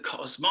through the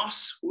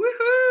cosmos.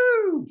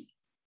 Woohoo!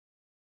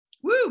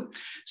 Woo!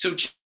 So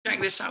check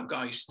this out,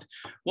 guys.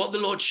 What the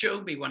Lord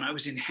showed me when I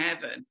was in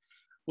heaven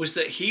was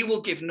that he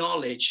will give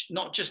knowledge,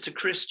 not just to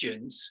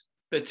Christians,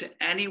 but to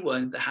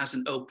anyone that has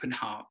an open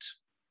heart.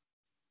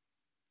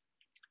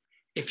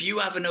 If you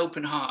have an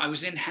open heart, I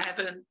was in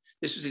heaven.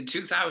 This was in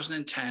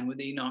 2010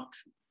 with Enoch.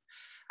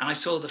 And I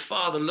saw the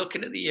Father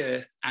looking at the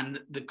earth, and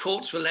the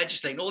courts were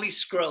legislating. All these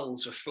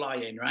scrolls were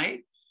flying, right?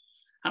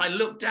 And I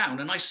looked down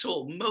and I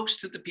saw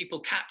most of the people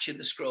catching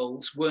the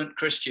scrolls weren't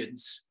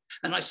Christians.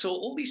 And I saw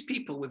all these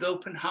people with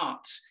open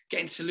hearts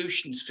getting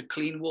solutions for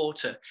clean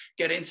water,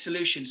 getting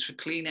solutions for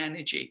clean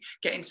energy,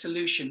 getting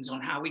solutions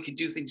on how we can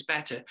do things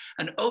better.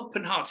 And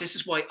open hearts, this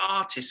is why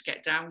artists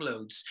get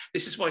downloads.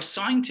 This is why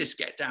scientists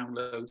get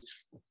downloads.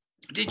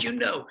 Did you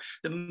know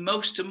that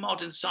most of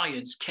modern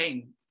science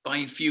came by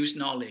infused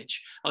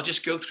knowledge? I'll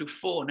just go through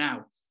 4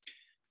 now.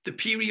 The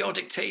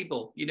periodic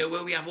table, you know,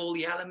 where we have all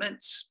the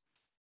elements,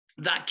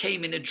 that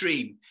came in a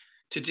dream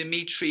to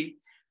Dmitri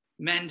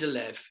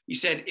Mendeleev. He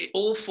said, it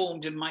all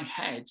formed in my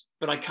head,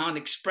 but I can't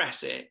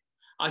express it.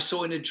 I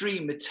saw in a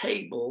dream a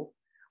table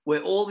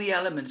where all the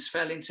elements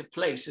fell into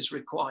place as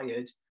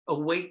required,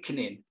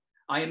 awakening.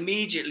 I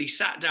immediately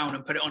sat down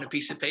and put it on a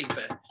piece of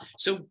paper.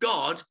 So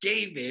God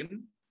gave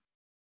him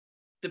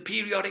the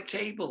periodic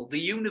table, the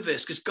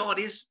universe, because God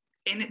is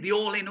in it, the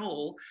all in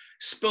all,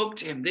 spoke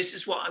to him. This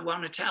is what I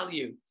want to tell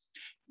you.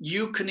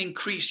 You can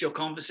increase your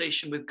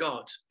conversation with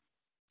God.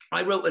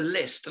 I wrote a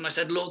list and I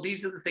said, Lord,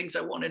 these are the things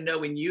I want to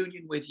know in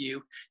union with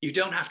you. You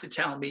don't have to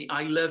tell me,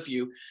 I love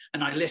you.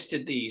 And I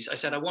listed these. I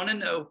said, I want to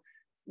know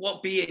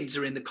what beings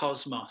are in the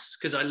cosmos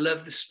because I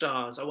love the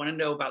stars. I want to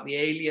know about the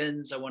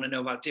aliens. I want to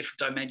know about different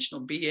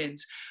dimensional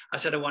beings. I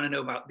said, I want to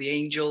know about the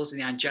angels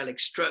and the angelic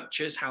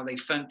structures, how they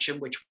function,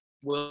 which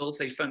worlds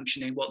they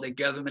function in, what their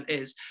government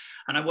is.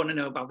 And I want to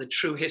know about the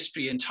true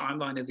history and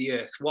timeline of the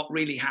earth, what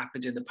really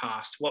happened in the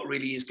past, what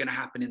really is going to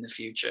happen in the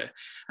future.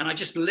 And I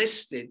just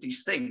listed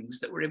these things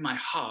that were in my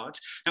heart.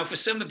 Now, for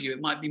some of you,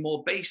 it might be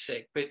more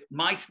basic, but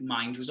my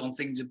mind was on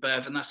things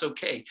above, and that's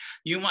okay.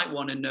 You might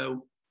want to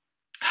know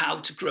how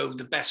to grow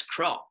the best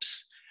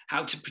crops,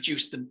 how to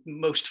produce the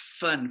most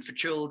fun for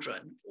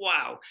children.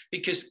 Wow.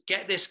 Because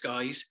get this,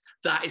 guys,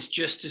 that is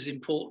just as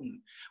important.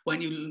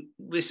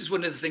 This is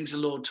one of the things the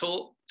Lord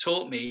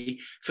taught me.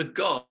 For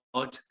God,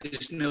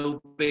 there's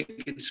no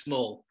big and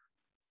small.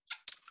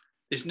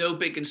 There's no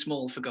big and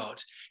small for God.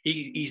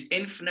 He's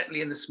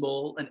infinitely in the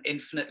small and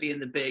infinitely in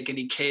the big, and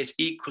he cares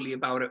equally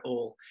about it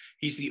all.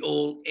 He's the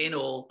all in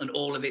all, and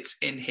all of it's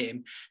in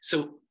him.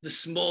 So the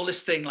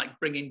smallest thing, like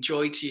bringing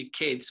joy to your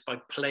kids by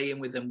playing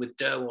with them with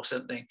dough or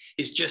something,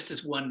 is just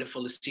as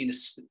wonderful as seeing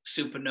a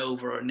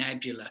supernova or a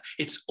nebula.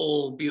 It's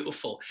all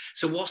beautiful.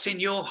 So what's in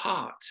your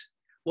heart?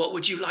 What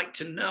would you like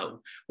to know?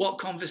 What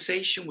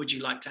conversation would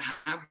you like to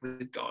have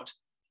with God?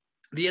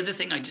 The other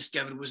thing I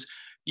discovered was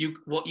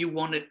what you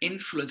want to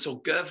influence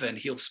or govern,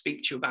 he'll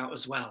speak to you about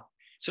as well.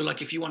 So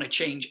like if you want to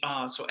change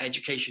arts or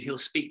education, he'll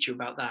speak to you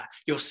about that.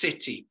 Your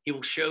city, he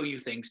will show you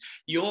things.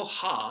 Your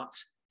heart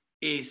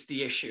is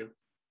the issue.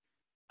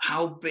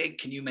 How big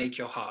can you make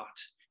your heart?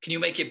 Can you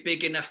make it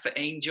big enough for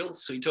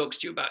angels? So he talks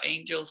to you about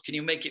angels. Can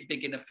you make it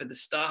big enough for the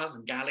stars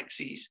and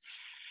galaxies?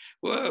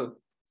 Whoa.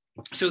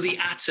 So the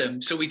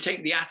atom, so we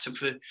take the atom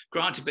for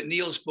granted, but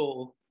Niels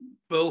Bohr,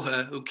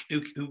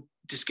 who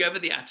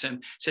discovered the atom,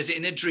 says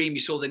in a dream he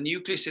saw the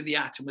nucleus of the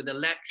atom with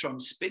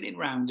electrons spinning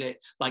around it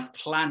like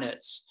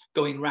planets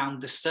going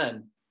round the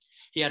sun.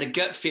 He had a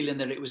gut feeling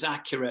that it was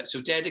accurate,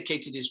 so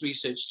dedicated his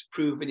research to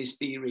proving his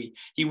theory.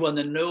 He won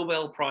the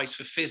Nobel Prize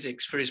for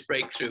physics for his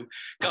breakthrough.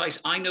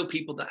 Guys, I know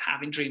people that are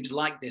having dreams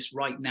like this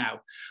right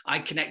now. I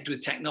connect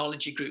with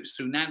technology groups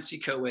through Nancy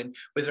Cohen,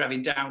 where they're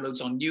having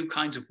downloads on new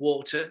kinds of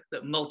water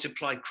that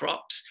multiply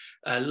crops,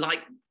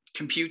 light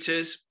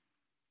computers,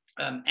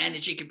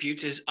 energy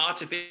computers,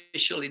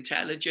 artificial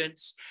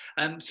intelligence.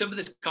 Some of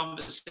the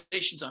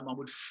conversations I'm on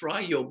would fry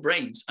your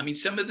brains. I mean,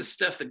 some of the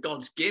stuff that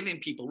God's giving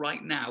people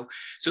right now.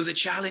 So the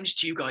challenge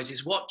to you guys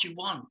is, what do you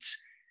want?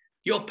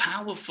 You're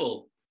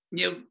powerful.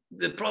 You know,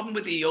 the problem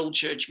with the old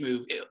church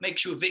move, it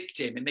makes you a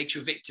victim. It makes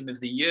you a victim of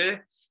the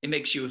year. It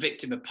makes you a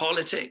victim of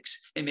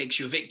politics. It makes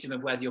you a victim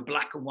of whether you're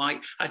black and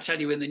white. I tell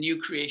you, in the new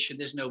creation,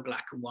 there's no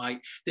black and white.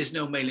 There's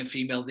no male and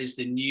female. There's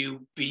the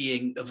new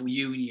being of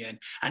union,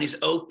 and it's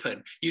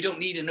open. You don't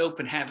need an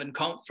open heaven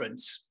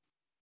conference.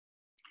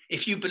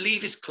 If you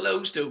believe it's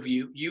closed over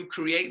you, you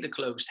create the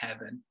closed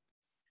heaven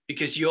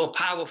because you're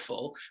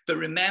powerful. But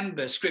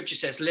remember, scripture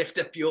says, lift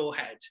up your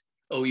head,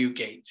 O you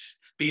gates.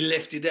 Be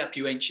lifted up,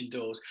 you ancient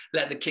doors.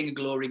 Let the King of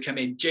Glory come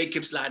in.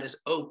 Jacob's ladder's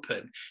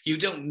open. You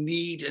don't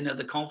need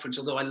another conference,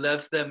 although I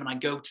love them and I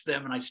go to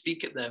them and I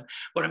speak at them.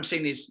 What I'm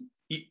saying is,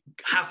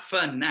 have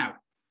fun now.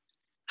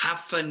 Have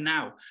fun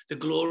now. The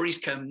glories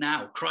come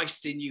now.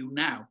 Christ in you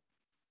now.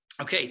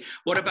 Okay,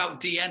 what about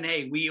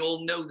DNA? We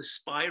all know the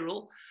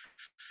spiral.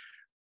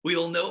 We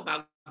all know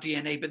about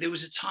DNA, but there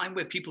was a time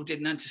where people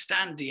didn't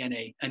understand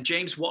DNA. And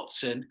James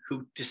Watson,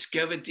 who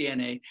discovered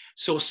DNA,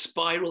 saw a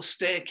spiral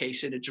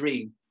staircase in a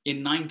dream.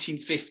 In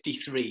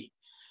 1953,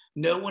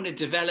 no one had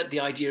developed the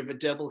idea of a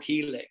double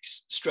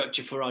helix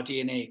structure for our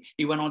DNA.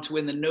 He went on to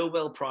win the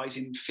Nobel Prize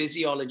in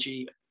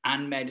physiology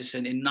and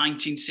medicine in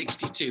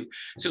 1962.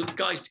 So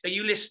guys, are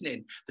you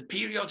listening? The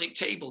periodic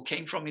table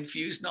came from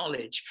infused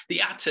knowledge. The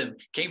atom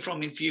came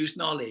from infused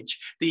knowledge.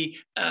 The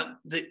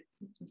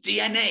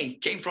DNA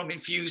came from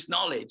infused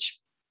knowledge.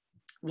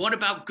 What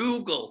about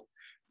Google?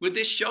 Would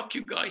this shock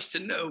you guys to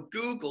know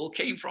Google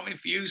came from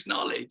infused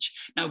knowledge?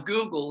 Now,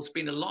 Google's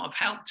been a lot of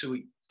help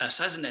to us,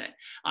 hasn't it?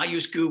 I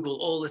use Google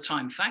all the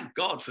time. Thank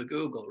God for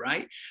Google,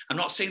 right? I'm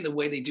not saying the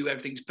way they do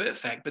everything's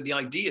perfect, but the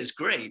idea is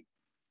great.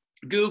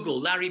 Google,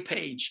 Larry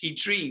Page, he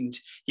dreamed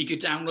he could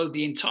download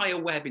the entire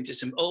web into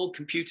some old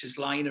computers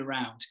lying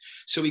around.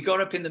 So he got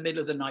up in the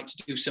middle of the night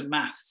to do some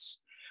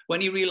maths. When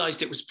he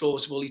realized it was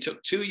plausible, he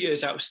took 2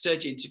 years out of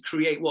studying to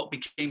create what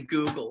became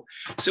Google.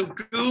 So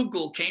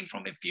Google came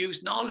from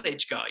infused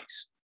knowledge,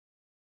 guys.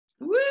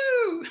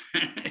 Woo!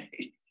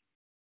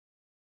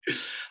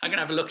 I'm going to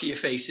have a look at your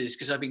faces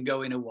because I've been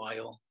going a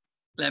while.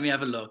 Let me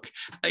have a look.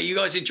 Are you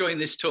guys enjoying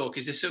this talk?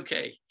 Is this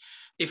okay?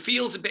 It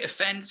feels a bit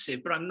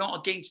offensive, but I'm not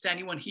against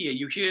anyone here.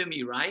 You hear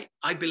me, right?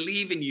 I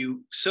believe in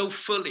you so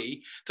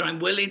fully that I'm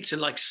willing to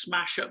like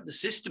smash up the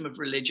system of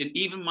religion,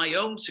 even my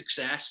own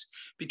success,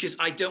 because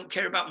I don't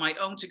care about my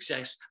own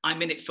success.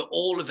 I'm in it for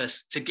all of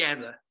us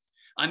together.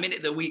 I'm in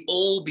it that we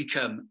all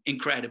become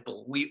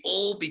incredible. We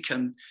all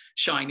become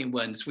shining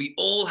ones. We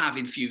all have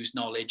infused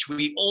knowledge.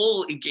 We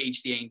all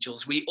engage the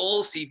angels. We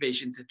all see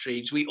visions and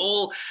dreams. We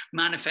all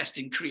manifest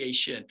in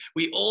creation.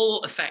 We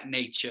all affect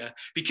nature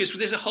because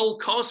there's a whole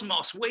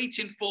cosmos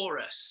waiting for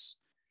us.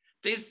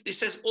 It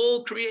says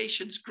all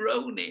creation's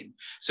groaning.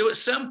 So at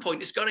some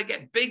point, it's got to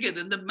get bigger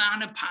than the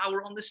man of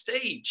power on the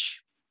stage.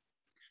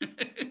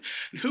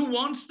 Who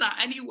wants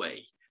that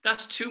anyway?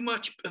 That's too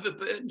much of a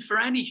burden for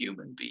any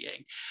human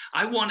being.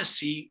 I want to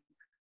see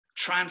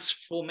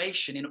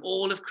transformation in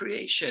all of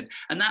creation.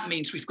 And that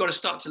means we've got to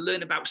start to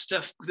learn about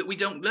stuff that we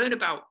don't learn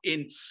about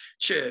in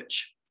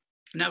church.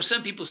 Now,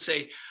 some people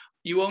say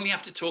you only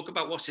have to talk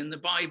about what's in the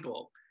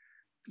Bible.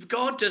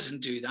 God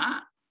doesn't do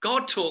that.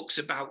 God talks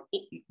about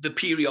the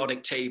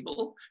periodic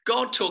table.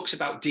 God talks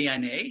about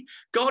DNA.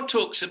 God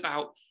talks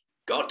about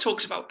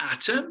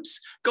atoms.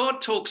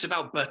 God talks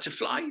about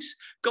butterflies.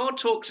 God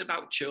talks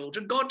about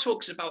children. God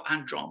talks about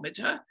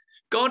Andromeda.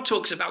 God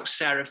talks about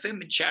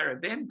seraphim and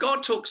cherubim.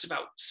 God talks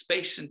about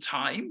space and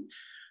time.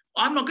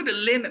 I'm not going to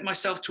limit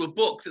myself to a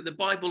book that the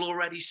Bible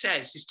already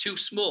says is too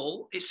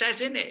small. It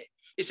says in it,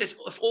 it says,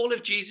 if all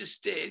of Jesus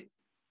did,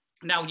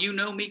 now you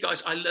know me,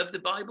 guys, I love the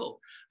Bible.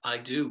 I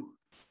do.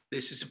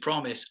 This is a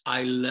promise.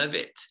 I love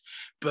it.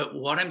 But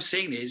what I'm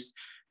saying is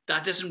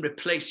that doesn't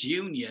replace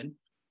union.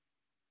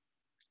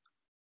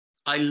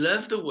 I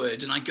love the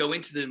word and I go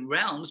into the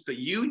realms, but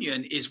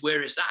union is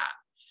where it's at.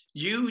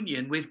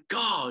 Union with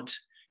God,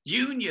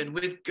 union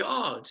with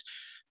God,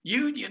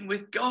 union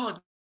with God,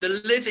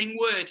 the living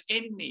word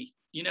in me.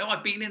 You know,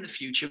 I've been in the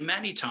future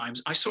many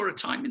times. I saw a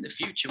time in the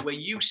future where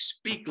you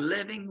speak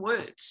living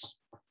words.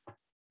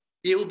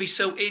 It will be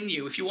so in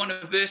you. If you want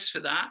a verse for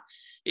that,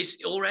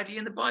 it's already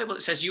in the Bible.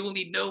 It says, you will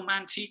need no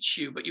man teach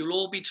you, but you'll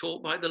all be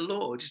taught by the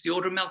Lord. It's the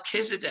order of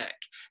Melchizedek.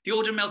 The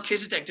order of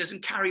Melchizedek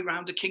doesn't carry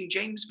around a King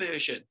James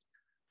version.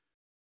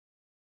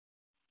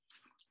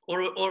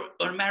 Or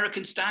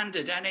American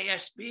Standard,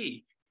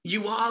 NASB.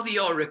 You are the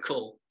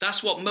oracle.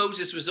 That's what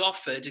Moses was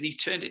offered, and he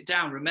turned it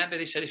down. Remember,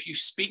 they said, if you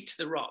speak to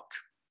the rock.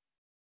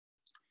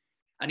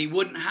 And he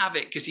wouldn't have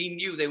it because he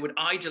knew they would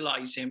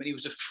idolize him, and he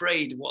was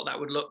afraid of what that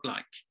would look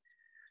like.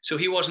 So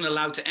he wasn't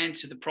allowed to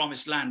enter the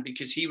promised land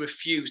because he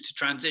refused to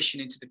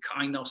transition into the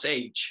Kainos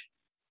age.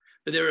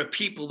 But there are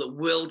people that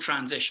will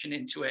transition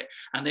into it,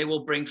 and they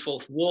will bring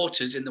forth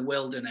waters in the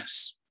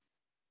wilderness.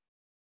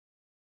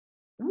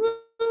 Woo!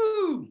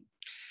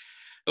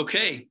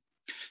 Okay,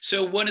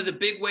 so one of the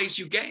big ways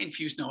you get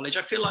infused knowledge,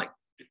 I feel like,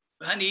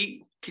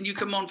 honey, can you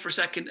come on for a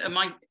second?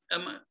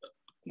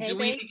 Do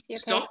we need to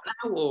stop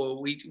now, or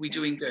are we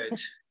doing good?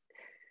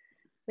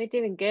 We're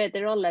doing good.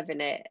 They're all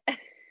loving it.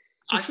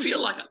 I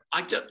feel like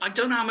I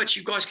don't know how much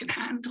you guys can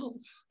handle.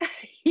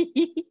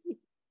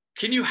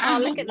 Can you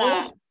handle look at more?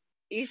 that.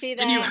 You see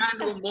that? Can you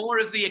handle more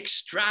of the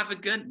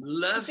extravagant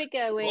love? Keep it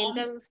going.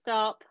 Don't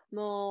stop.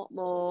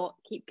 More.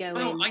 Keep going.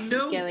 Oh, I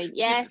know. Keep going.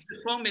 Yes.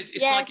 The problem is,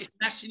 it's like it's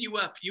messing you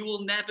up. You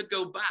will never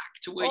go back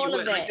to where you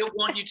were. I don't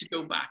want you to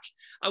go back.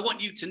 I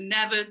want you to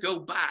never go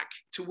back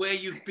to where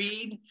you've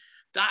been.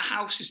 That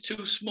house is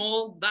too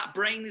small. That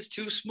brain is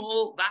too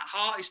small. That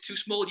heart is too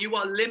small. You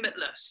are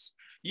limitless.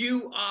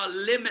 You are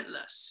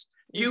limitless.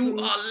 You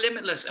are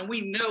limitless. And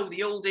we know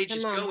the old age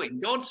is going.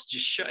 God's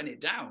just shutting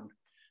it down.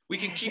 We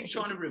can keep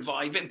trying to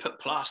revive it and put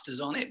plasters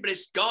on it, but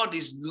God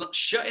is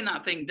shutting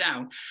that thing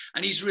down,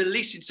 and he's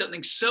releasing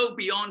something so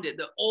beyond it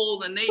that all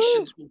the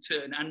nations will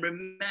turn and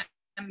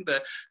remember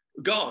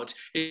God.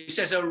 It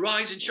says,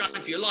 arise and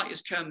shine, for your light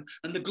has come,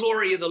 and the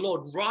glory of the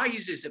Lord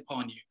rises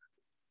upon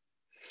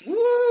you.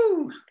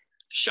 Woo!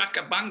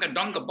 Shaka banga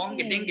donga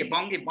bonga dinga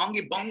bongi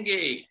bongi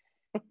bongi.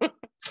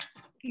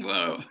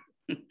 Whoa.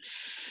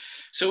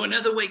 So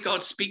another way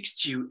God speaks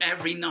to you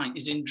every night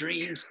is in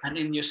dreams and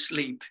in your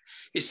sleep.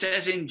 It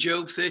says in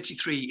Job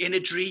 33, in a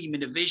dream,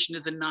 in a vision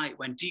of the night,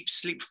 when deep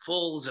sleep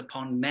falls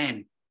upon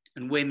men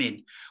and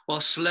women while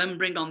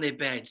slumbering on their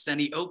beds, then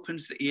he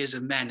opens the ears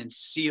of men and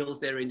seals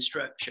their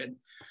instruction.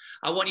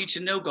 I want you to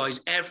know, guys,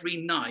 every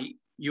night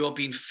you are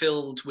being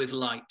filled with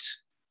light.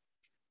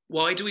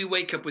 Why do we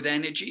wake up with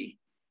energy?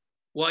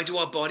 Why do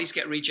our bodies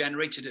get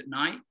regenerated at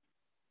night?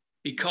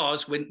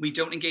 Because when we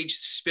don't engage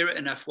the spirit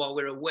enough while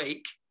we're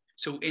awake,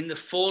 So in the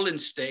fallen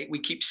state, we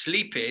keep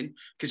sleeping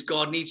because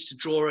God needs to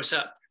draw us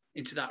up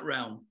into that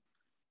realm.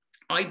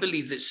 I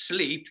believe that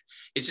sleep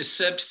is a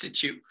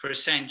substitute for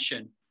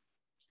ascension.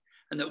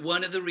 And that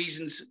one of the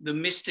reasons the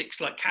mystics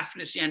like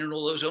Catherine of Siena and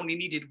all those only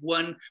needed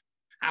 1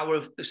 hour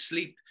of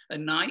sleep a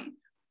night,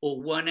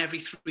 or 1 every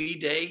 3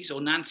 days,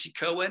 or Nancy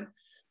Cohen.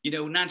 You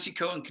know, Nancy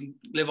Cohen can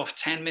live off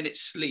 10 minutes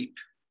sleep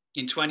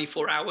in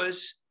 24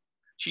 hours.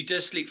 She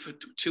does sleep for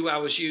 2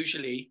 hours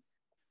usually,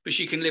 but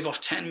she can live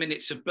off 10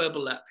 minutes of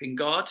bubble up in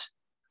God.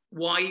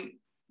 Why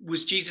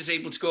was Jesus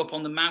able to go up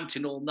on the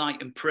mountain all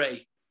night and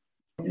pray?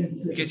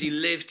 Because he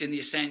lived in the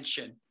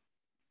ascension.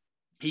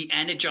 He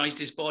energized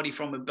his body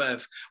from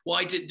above.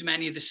 Why did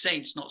many of the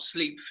saints not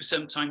sleep for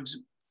sometimes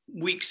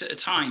weeks at a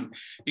time?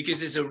 Because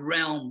there's a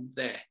realm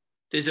there.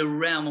 There's a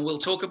realm, and we'll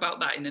talk about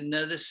that in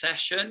another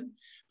session.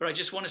 But I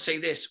just want to say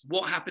this.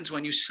 What happens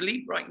when you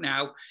sleep right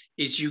now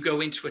is you go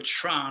into a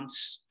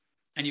trance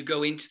and you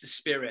go into the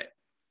spirit.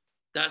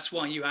 That's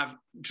why you have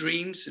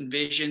dreams and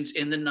visions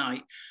in the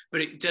night,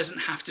 but it doesn't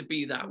have to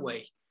be that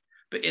way.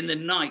 But in the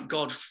night,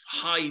 God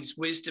hides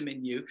wisdom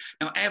in you.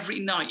 Now, every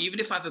night, even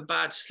if I have a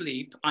bad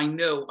sleep, I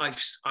know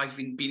I've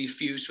been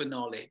infused with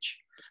knowledge.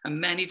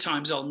 And many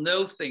times I'll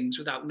know things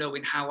without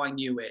knowing how I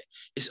knew it.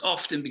 It's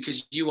often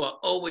because you are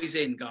always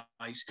in,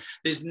 guys.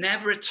 There's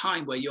never a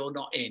time where you're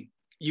not in.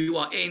 You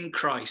are in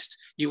Christ.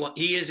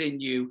 He is in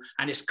you,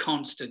 and it's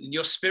constant. And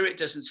your spirit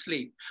doesn't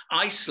sleep.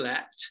 I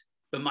slept,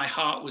 but my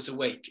heart was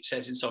awake, it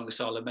says in Song of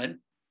Solomon.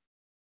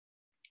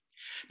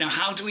 Now,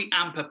 how do we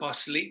amp up our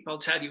sleep? I'll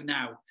tell you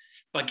now.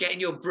 By getting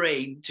your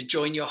brain to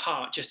join your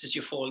heart just as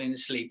you're falling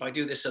asleep. I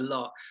do this a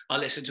lot. I'll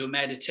listen to a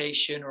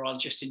meditation, or I'll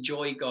just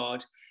enjoy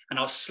God, and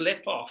I'll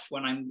slip off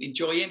when I'm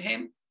enjoying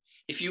him.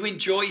 If you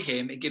enjoy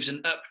him, it gives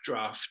an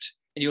updraft,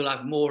 and you'll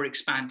have more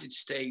expanded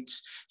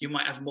states. You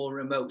might have more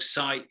remote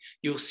sight.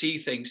 You'll see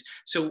things.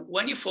 So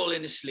when you're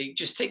falling asleep,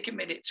 just take a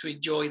minute to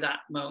enjoy that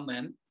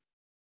moment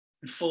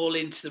and fall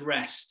into the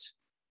rest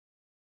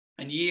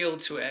and yield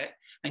to it,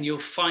 and you'll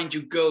find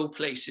you go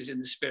places in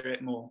the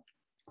spirit more.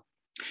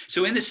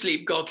 So in the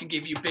sleep, God can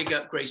give you big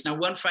upgrades. Now,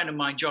 one friend of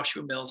mine,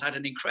 Joshua Mills, had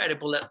an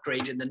incredible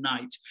upgrade in the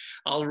night.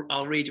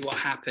 I'll read you what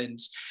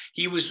happens.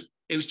 It was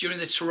during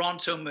the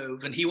Toronto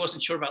move, and he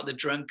wasn't sure about the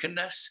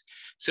drunkenness,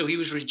 so he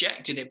was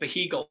rejecting it, but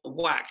he got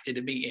whacked in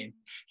a meeting.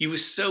 He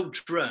was so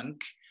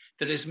drunk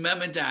that his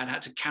mum and dad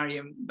had to carry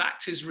him back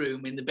to his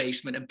room in the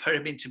basement and put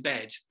him into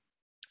bed.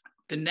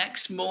 The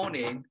next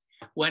morning,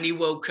 when he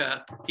woke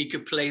up, he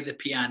could play the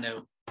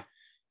piano.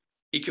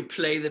 He could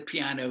play the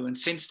piano, and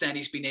since then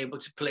he's been able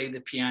to play the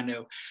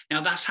piano.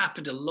 Now, that's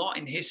happened a lot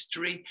in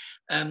history,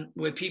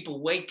 where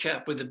people wake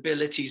up with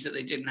abilities that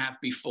they didn't have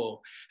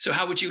before. So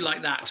how would you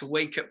like that, to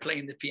wake up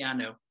playing the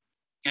piano?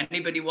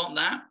 Anybody want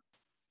that?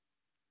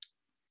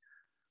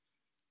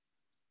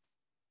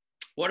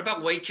 What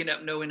about waking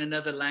up knowing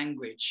another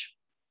language?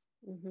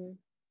 Mm-hmm.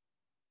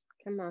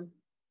 Come on.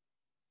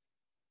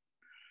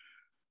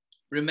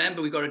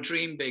 Remember, we've got to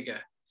dream bigger.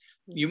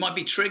 You might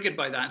be triggered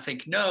by that and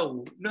think,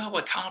 no,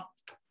 I can't.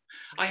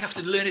 I have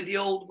to learn it the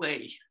old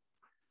way.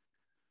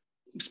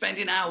 I'm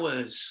spending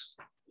hours.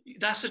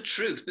 That's a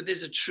truth, but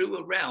there's a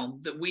truer realm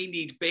that we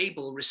need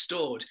Babel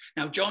restored.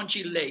 Now, John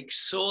G. Lake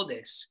saw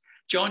this.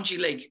 John G.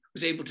 Lake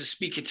was able to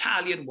speak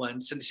Italian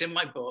once, and it's in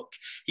my book.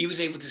 He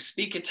was able to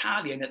speak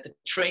Italian at the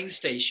train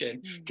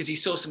station because he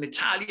saw some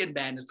Italian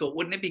men and thought,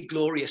 wouldn't it be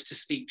glorious to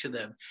speak to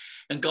them?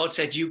 And God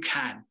said, you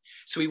can.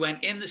 So he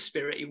went in the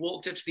spirit, he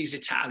walked up to these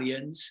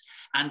Italians,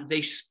 and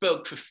they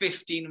spoke for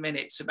 15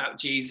 minutes about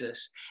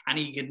Jesus, and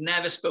he had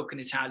never spoken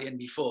Italian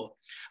before.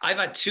 I've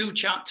had 2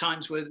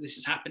 times where this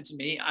has happened to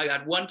me. I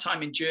had one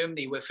time in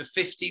Germany where for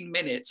 15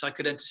 minutes, I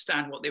could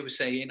understand what they were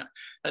saying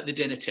at the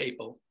dinner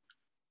table.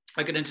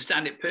 I could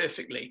understand it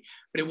perfectly,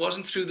 but it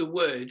wasn't through the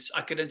words.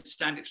 I could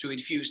understand it through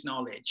infused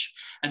knowledge.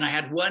 And I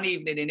had one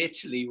evening in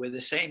Italy where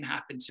the same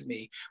happened to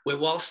me, where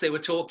whilst they were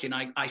talking,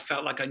 I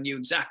felt like I knew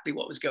exactly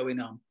what was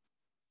going on.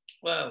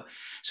 Wow.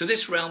 So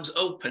this realm's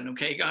open,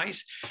 okay,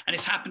 guys? And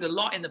it's happened a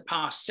lot in the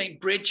past. St.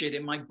 Bridget,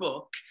 in my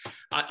book,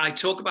 I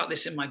talk about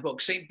this in my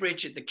book. St.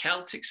 Bridget, the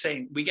Celtic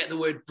saint, we get the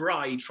word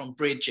bride from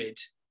Bridget.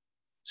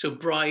 So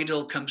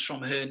bridal comes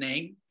from her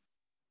name.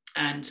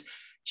 And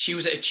she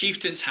was at a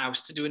chieftain's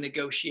house to do a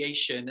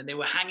negotiation, and they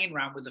were hanging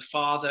around with the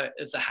father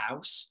of the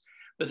house,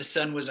 but the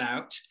son was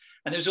out.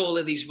 And there's all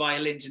of these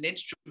violins and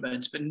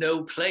instruments, but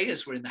no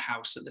players were in the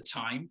house at the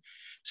time.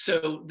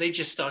 So they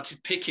just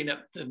started picking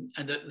up them,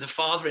 and the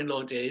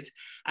father-in-law did,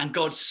 and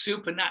God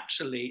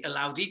supernaturally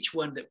allowed each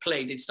one that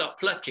played, they'd start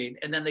plucking,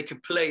 and then they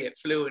could play it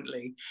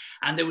fluently.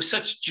 And there was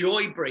such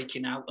joy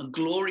breaking out and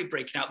glory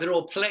breaking out. They're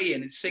all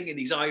playing and singing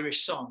these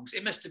Irish songs.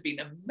 It must have been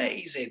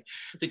amazing.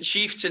 The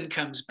chieftain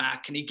comes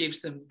back and he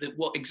gives them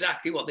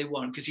exactly what they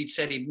want, because he'd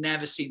said he'd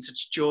never seen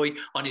such joy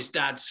on his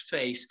dad's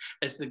face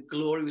as the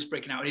glory was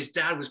breaking out. And his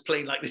dad was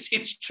playing like this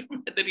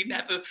instrument that he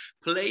never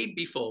played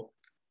before.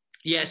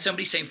 Yeah,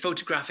 somebody saying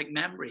photographic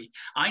memory.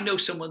 I know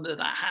someone that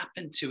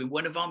happened to in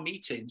one of our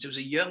meetings. There was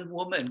a young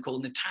woman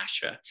called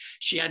Natasha.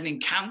 She had an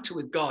encounter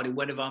with God in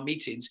one of our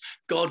meetings.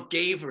 God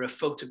gave her a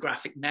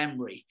photographic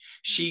memory.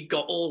 She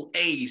got all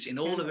A's in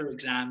all of her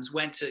exams,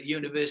 went to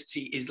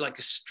university, is like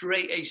a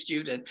straight A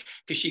student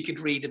because she could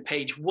read a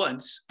page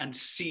once and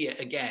see it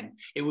again.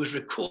 It was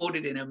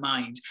recorded in her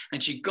mind.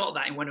 And she got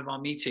that in one of our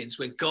meetings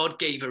where God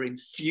gave her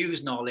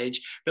infused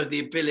knowledge, but the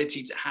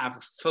ability to have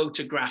a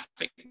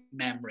photographic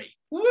memory.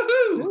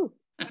 Woohoo!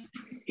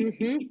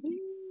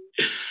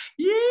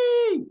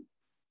 Yay!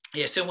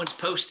 Yeah, someone's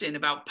posting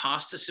about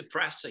Pastor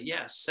Suppressor.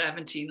 Yeah,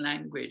 17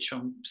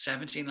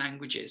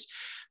 languages.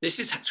 This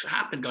has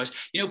happened, guys.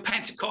 You know,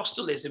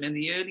 Pentecostalism in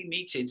the early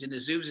meetings in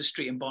Azusa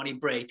Street and Bonnie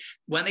Bray,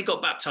 when they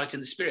got baptized in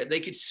the Spirit, they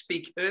could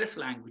speak earth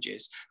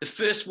languages. The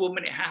first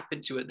woman it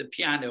happened to at the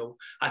piano,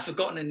 I've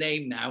forgotten her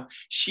name now,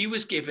 she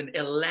was given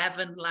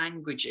 11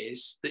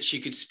 languages that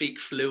she could speak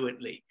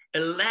fluently.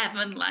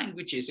 11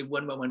 languages in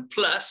one moment,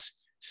 plus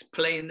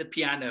playing the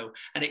piano,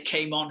 and it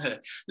came on her.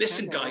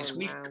 Listen, guys,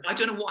 I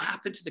don't know what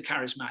happened to the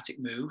charismatic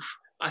move.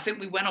 I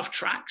think we went off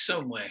track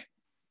somewhere.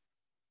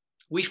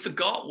 We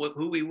forgot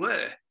who we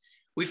were.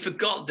 We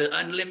forgot the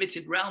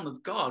unlimited realm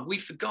of God. We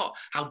forgot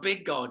how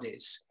big God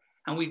is.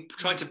 And we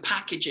tried to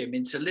package him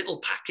into little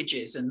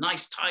packages and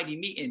nice, tidy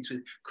meetings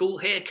with cool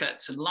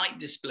haircuts and light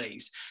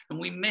displays. And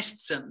we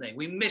missed something.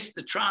 We missed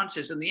the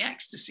trances and the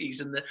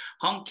ecstasies and the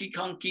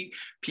honky-conky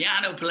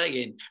piano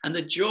playing and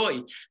the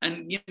joy.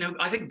 And, you know,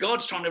 I think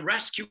God's trying to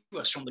rescue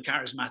us from the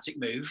charismatic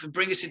move and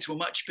bring us into a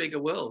much bigger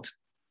world.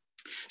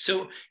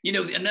 So, you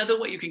know, another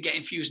way you can get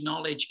infused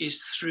knowledge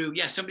is through,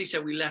 yeah, somebody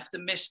said we left the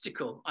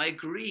mystical. I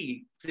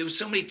agree. There were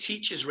so many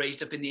teachers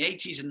raised up in the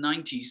 80s and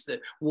 90s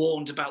that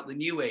warned about the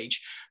new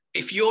age.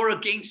 If you're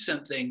against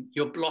something,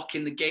 you're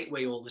blocking the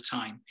gateway all the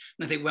time.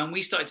 And I think when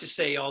we start to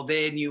say, oh,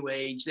 they're new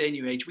age,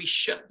 we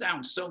shut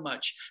down so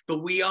much. But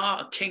we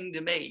are a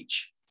kingdom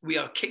age. We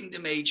are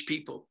kingdom age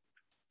people.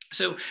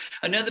 So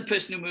another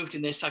person who moved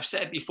in this, I've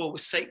said before,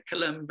 was St.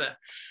 Columba.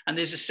 And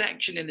there's a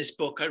section in this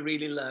book I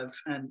really love,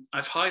 and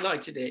I've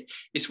highlighted it.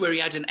 It's where he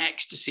had an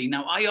ecstasy.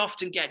 Now, I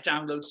often get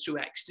downloads through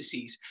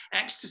ecstasies.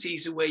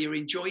 Ecstasies are where you're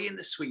enjoying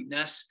the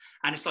sweetness,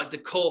 and it's like the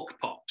cork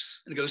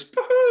pops, and it goes,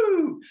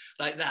 boo,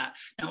 like that.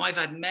 Now, I've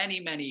had many,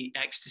 many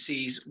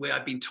ecstasies where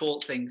I've been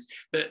taught things,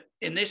 but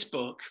in this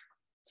book,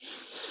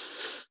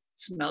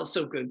 smells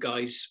so good,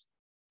 guys.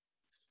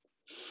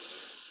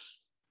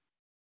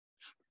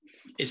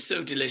 It's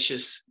so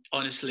delicious,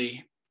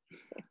 honestly.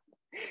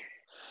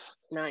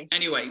 Nice.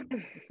 Anyway,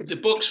 the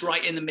book's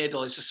right in the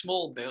middle. It's a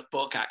small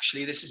book,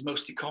 actually. This is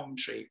mostly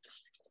commentary.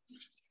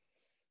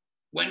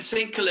 When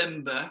St.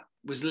 Columba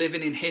was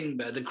living in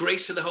Hinba, the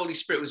grace of the Holy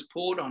Spirit was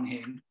poured on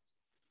him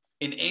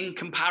in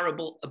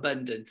incomparable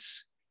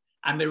abundance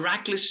and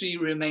miraculously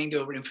remained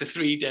over him for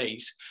 3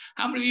 days.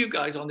 How many of you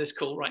guys on this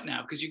call right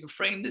now, because you can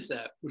frame this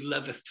up, would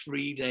love a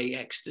 3-day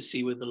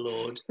ecstasy with the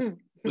Lord,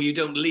 where you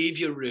don't leave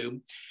your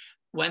room?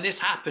 When this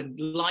happened,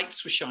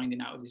 lights were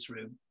shining out of his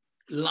room.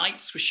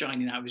 Lights were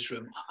shining out of his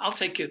room. I'll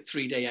take a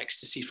 3-day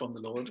ecstasy from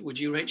the Lord. Would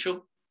you,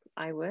 Rachel?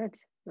 I would,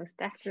 most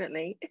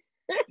definitely.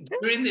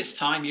 During this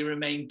time, he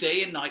remained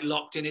day and night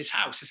locked in his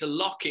house. It's a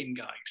lock-in,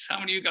 guys. How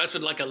many of you guys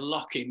would like a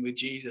lock-in with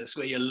Jesus,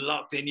 where you're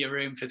locked in your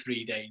room for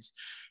 3 days?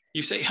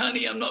 You say,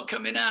 honey, I'm not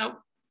coming out.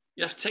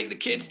 You have to take the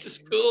kids to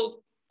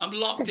school. I'm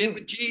locked in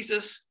with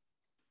Jesus.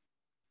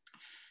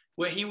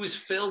 Where he was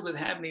filled with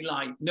heavenly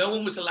light. No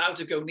one was allowed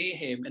to go near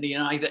him, and he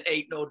neither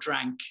ate nor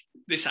drank.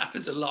 This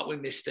happens a lot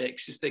with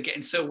mystics, is they're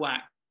getting so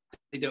whacked,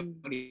 they don't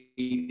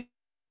eat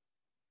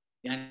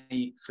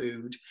any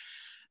food.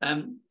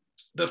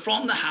 But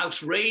from the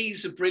house,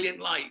 rays of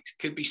brilliant light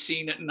could be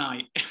seen at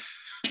night.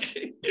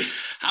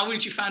 How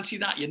would you fancy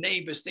that? Your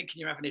neighbours thinking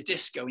you're having a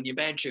disco in your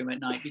bedroom at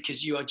night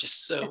because you are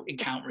just so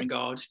encountering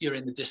God. You're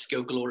in the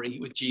disco glory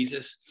with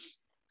Jesus.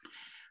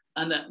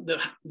 And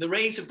the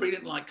rays of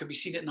brilliant light could be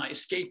seen at night,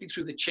 escaping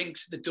through the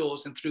chinks of the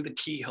doors and through the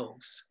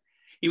keyholes.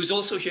 He was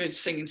also heard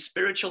singing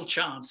spiritual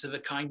chants of a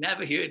kind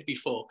never heard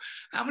before.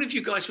 How many of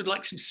you guys would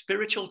like some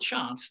spiritual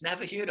chants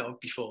never heard of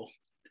before?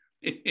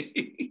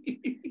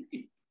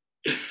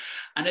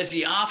 And as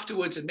he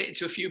afterwards admitted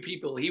to a few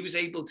people, he was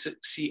able to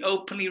see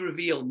openly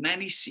revealed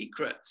many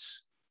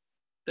secrets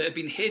that had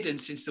been hidden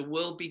since the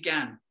world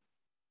began,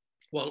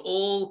 while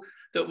all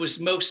that was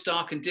most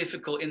dark and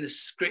difficult in the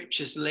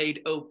scriptures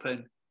laid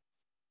open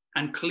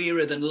and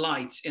clearer than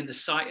light in the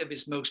sight of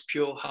his most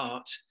pure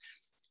heart.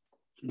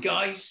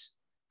 Guys,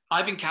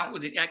 I've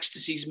encountered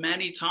ecstasies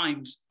many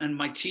times, and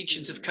my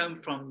teachings have come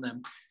from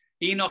them.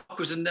 Enoch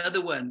was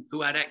another one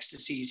who had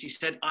ecstasies. He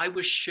said, I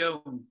was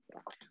shown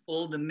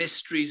all the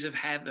mysteries of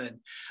heaven.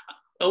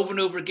 Over and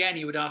over again,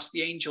 he would ask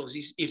the angels,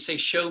 he'd say,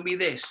 show me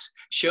this,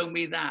 show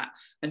me that.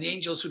 And the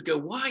angels would go,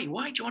 why?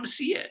 Why do you want to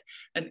see it?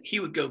 And he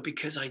would go,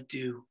 because I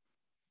do,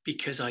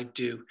 because I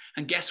do.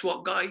 And guess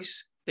what,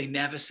 guys? They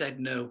never said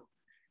no,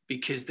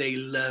 because they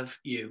love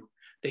you.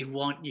 They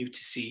want you to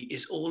see.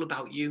 It's all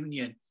about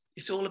union.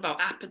 It's all about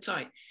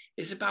appetite.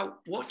 It's about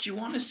what you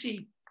want to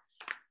see.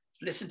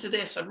 Listen to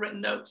this. I've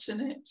written notes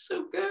in it.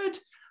 So good.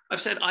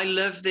 I've said, I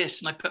love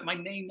this. And I put my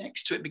name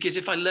next to it because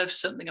if I love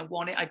something, I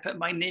want it. I put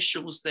my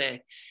initials there.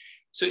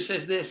 So it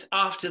says this,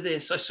 after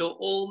this, I saw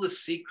all the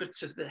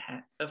secrets of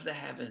the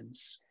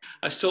heavens.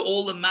 I saw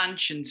all the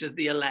mansions of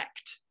the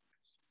elect.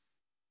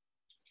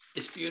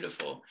 It's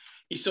beautiful.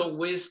 He saw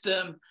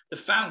wisdom, the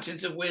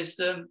fountains of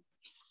wisdom.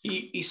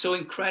 He saw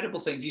incredible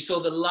things. He saw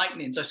the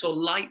lightnings. I saw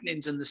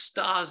lightnings and the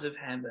stars of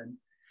heaven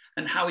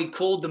and how he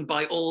called them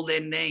by all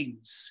their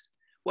names.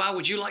 Wow,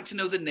 would you like to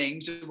know the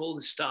names of all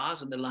the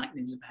stars and the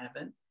lightnings of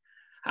heaven?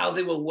 How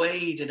they were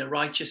weighed in a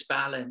righteous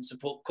balance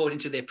according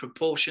to their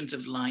proportions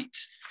of light.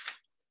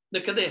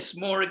 Look at this,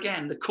 more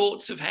again, the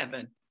courts of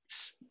heaven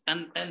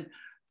and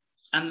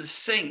the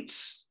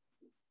saints.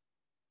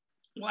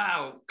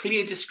 Wow,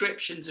 clear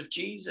descriptions of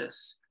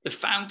Jesus, the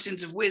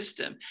fountains of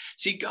wisdom.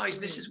 See,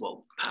 guys, this is what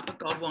Papa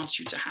God wants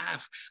you to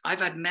have. I've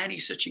had many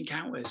such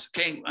encounters.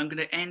 Okay, I'm going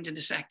to end in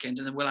a second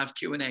and then we'll have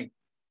Q&A.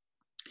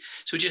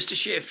 So just to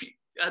share a few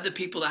other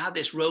people that had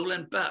this,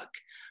 Roland Buck.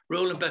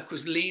 Roland Buck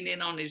was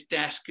leaning on his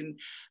desk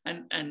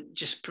and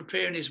just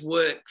preparing his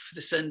work for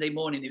the Sunday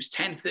morning. It was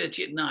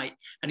 10:30 at night,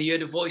 and he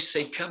heard a voice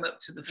say, "Come up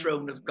to the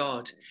throne of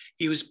God."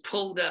 He was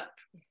pulled up,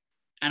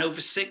 and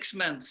over 6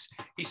 months,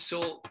 he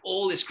saw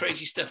all this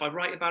crazy stuff. I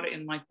write about it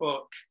in my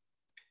book.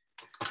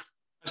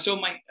 I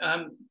saw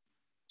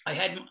I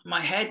had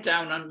my head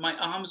down and my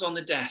arms on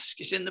the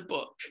desk. It's in the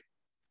book.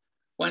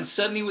 When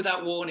suddenly,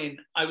 without warning,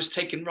 I was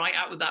taken right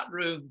out of that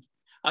room.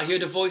 I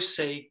heard a voice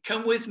say,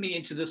 "Come with me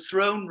into the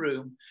throne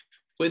room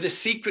where the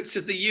secrets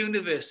of the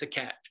universe are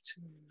kept."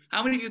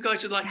 How many of you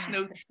guys would like to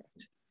know?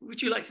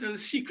 Would you like to know the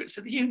secrets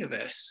of the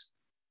universe?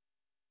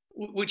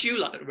 Would you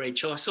like,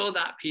 Rachel? I saw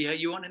that, Pia.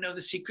 You want to know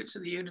the secrets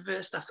of the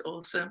universe? That's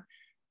awesome.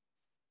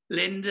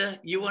 Linda,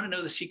 you want to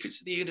know the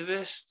secrets of the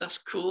universe? That's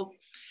cool.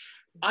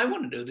 I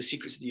want to know the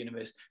secrets of the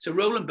universe. So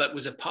Roland Buck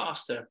was a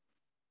pastor.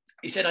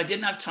 He said, "I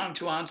didn't have time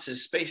to answer.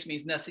 Space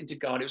means nothing to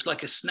God. It was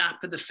like a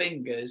snap of the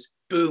fingers.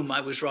 Boom, I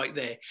was right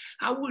there."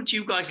 How would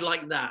you guys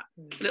like that?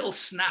 A little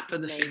snap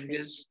of the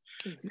fingers.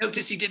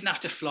 Notice he didn't have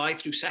to fly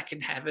through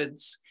second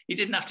heavens. He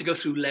didn't have to go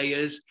through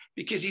layers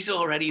because he's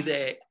already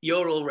there.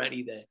 You're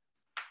already there.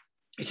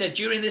 He said,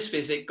 "During this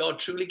visit, God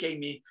truly gave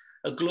me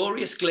a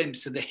glorious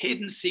glimpse of the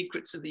hidden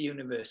secrets of the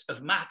universe,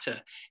 of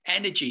matter,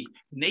 energy,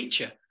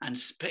 nature, and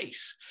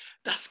space."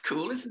 That's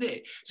cool, isn't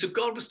it? So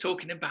God was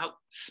talking about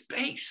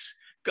space.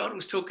 God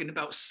was talking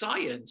about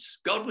science.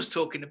 God was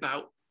talking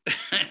about...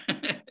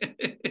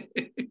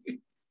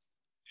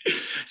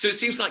 So it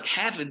seems like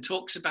heaven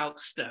talks about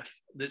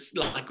stuff that's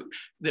like,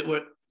 that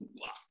we're,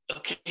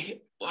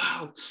 okay,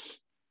 wow.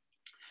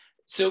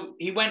 So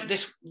he went,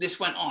 this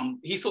went on.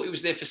 He thought he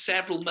was there for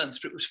several months,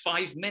 but it was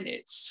 5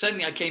 minutes.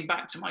 Suddenly I came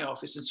back to my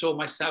office and saw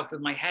myself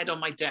with my head on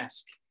my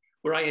desk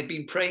where I had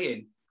been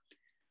praying.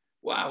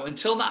 Wow,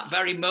 until that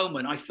very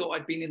moment, I thought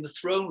I'd been in the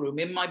throne room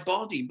in my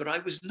body, but I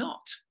was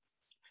not.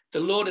 The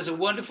Lord has a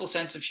wonderful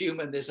sense of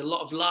humor. There's a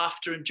lot of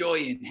laughter and joy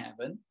in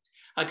heaven.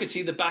 I could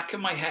see the back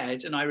of my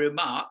head and I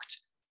remarked,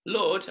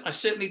 "Lord, I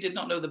certainly did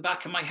not know the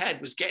back of my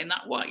head was getting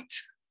that white."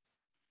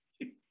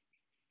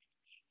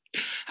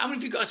 How many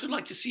of you guys would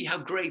like to see how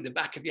grey the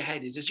back of your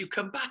head is as you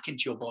come back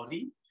into your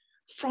body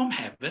from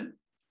heaven?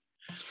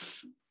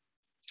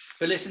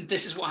 But listen,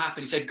 this is what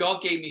happened. He said,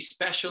 "God gave me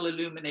special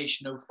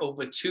illumination of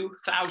over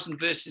 2,000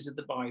 verses of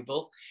the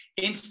Bible.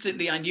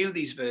 Instantly, I knew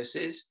these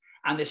verses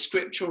and their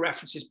scriptural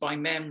references by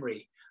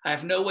memory. I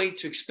have no way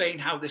to explain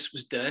how this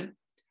was done.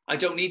 I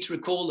don't need to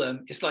recall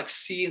them. It's like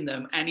seeing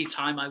them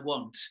anytime I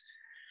want."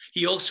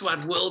 He also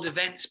had world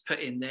events put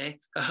in there,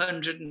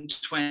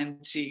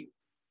 120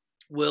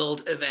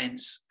 world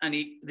events, and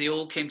they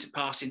all came to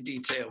pass in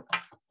detail.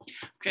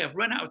 Okay, I've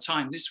run out of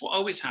time. This is what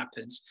always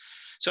happens.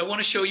 So I want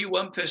to show you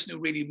one person who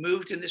really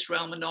moved in this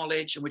realm of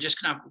knowledge, and we're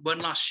just going to have one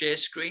last share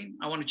screen.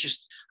 I want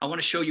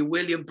to show you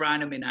William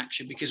Branham in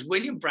action, because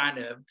William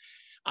Branham,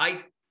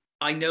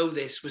 I know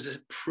this was a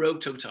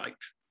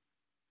prototype.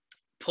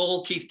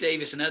 Paul Keith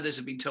Davis and others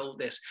have been told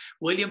this.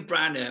 William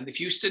Branham, if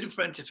you stood in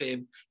front of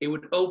him, it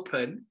would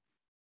open.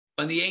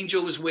 When the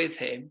angel was with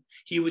him,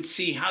 he would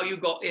see how you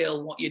got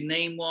ill, what your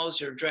name was,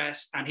 your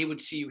address, and he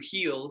would see you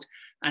healed.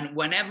 And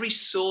whenever he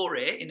saw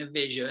it in a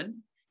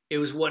vision, it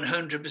was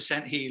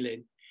 100%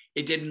 healing.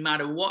 It didn't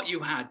matter what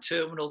you had,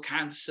 terminal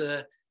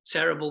cancer,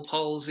 cerebral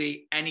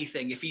palsy,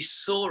 anything. If he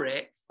saw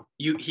it,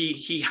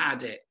 he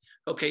had it.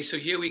 Okay, so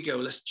here we go.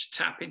 Let's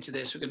tap into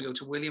this. We're going to go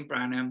to William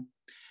Branham.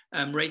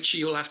 Rachel,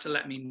 you'll have to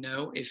let me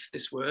know if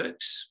this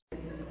works.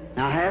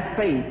 Now have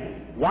faith.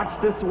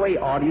 Watch this way,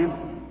 audience,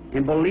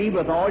 and believe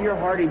with all your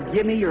heart and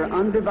give me your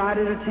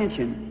undivided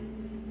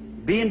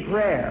attention. Be in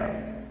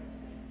prayer.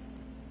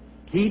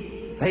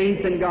 Keep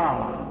faith in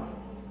God.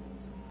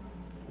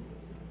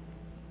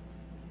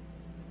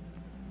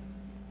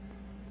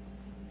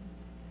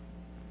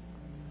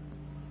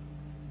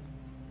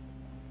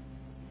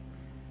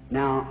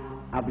 Now,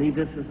 I believe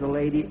this is the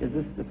lady. Is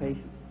this the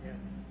patient? Yes.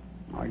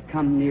 All right,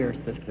 come near,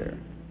 sister.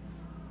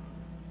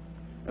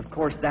 Of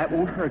course, that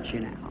won't hurt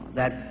you now.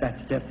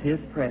 That's just His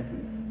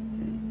presence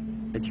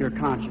that you're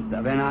conscious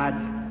of. And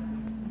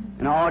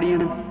An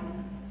audience,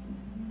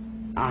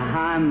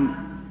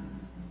 I'm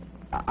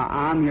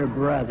your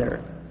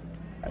brother.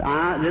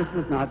 This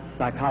is not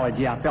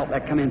psychology. I felt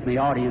that coming into the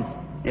audience.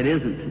 It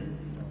isn't.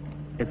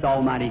 It's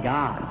Almighty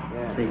God.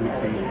 See,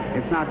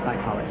 it's not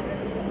psychology.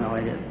 No,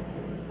 it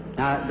isn't.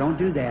 Now, don't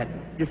do that.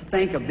 Just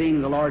think of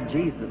being the Lord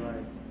Jesus.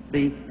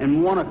 See,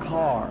 in one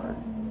accord.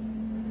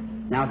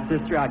 Now,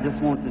 sister, I just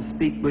want to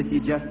speak with you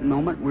just a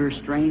moment. We're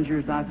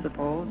strangers, I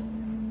suppose.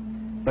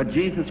 But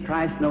Jesus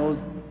Christ knows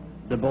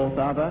the both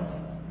of us.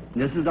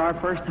 This is our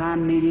first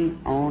time meeting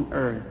on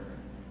earth.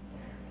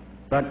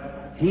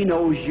 But He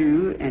knows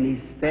you, and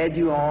He's fed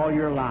you all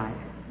your life.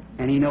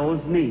 And He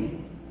knows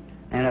me.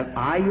 And if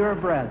I, your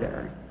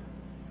brother,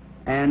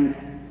 and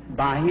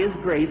by His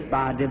grace,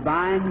 by a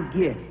divine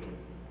gift,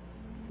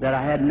 that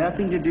I had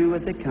nothing to do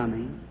with the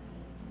coming,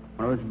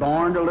 when I was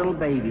born a little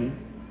baby,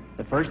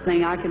 the first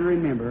thing I can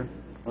remember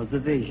was a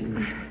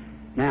vision.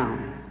 Now,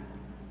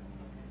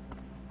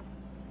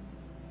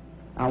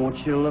 I want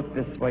you to look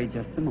this way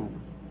just a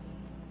moment.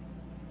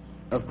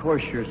 Of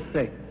course you're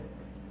sick,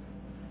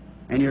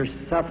 and you're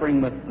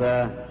suffering with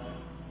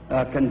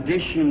a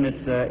condition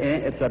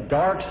it's a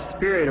dark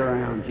spirit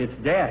around you.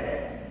 It's death,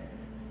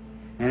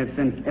 and it's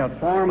in a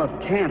form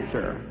of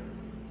cancer,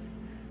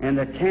 and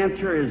the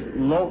cancer is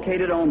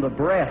located on the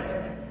breast.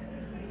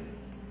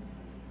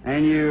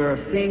 And you're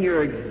seeing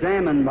you're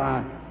examined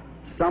by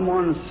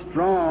someone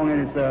strong,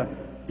 and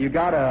you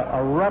got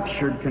a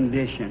ruptured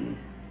condition,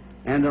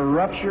 and the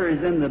rupture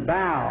is in the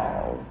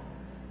bowels,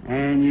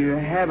 and you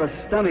have a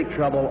stomach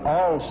trouble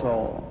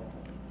also,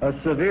 a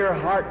severe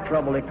heart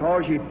trouble. It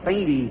caused you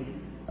fainting.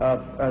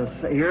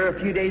 Here a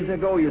few days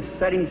ago, you're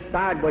sitting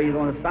sideways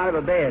on the side of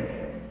a bed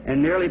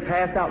and nearly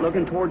passed out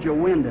looking towards your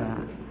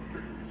window.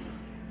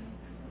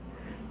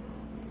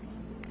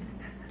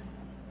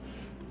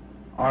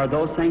 Are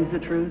those things the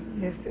truth?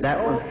 Yes, it's that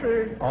all was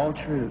true. All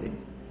true.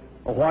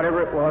 Or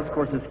whatever it was, of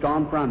course, it's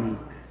gone from you.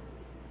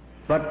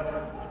 But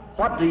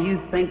what do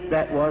you think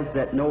that was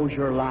that knows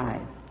your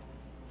life?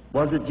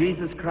 Was it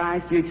Jesus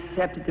Christ? You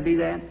accepted to be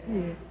that?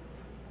 Yes.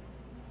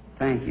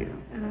 Thank you.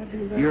 And I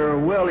do that. You're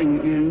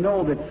willing, you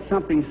know that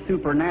something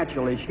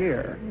supernatural is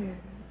here. Yes.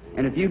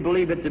 And if you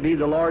believe it to be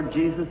the Lord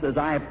Jesus, as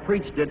I have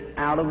preached it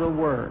out of the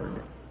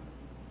Word,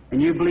 and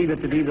you believe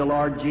it to be the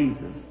Lord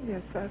Jesus,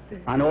 Yes, I do.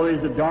 I know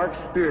there's a dark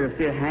spirit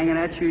still hanging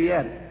at you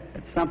yet.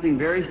 It's something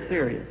very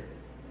serious.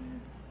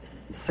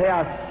 Say,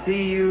 I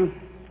see you.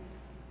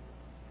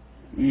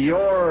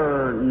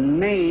 Your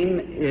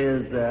name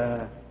is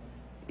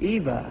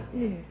Eva,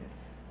 Yes.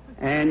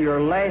 and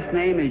your last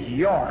name is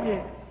York,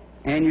 Yes.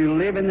 and you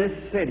live in this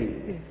city,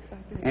 Yes, I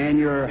do. and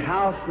your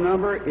house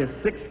number is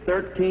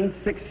 613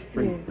 6th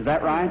Street. Yes. Is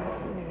that right?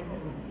 Yes.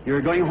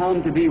 You're going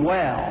home to be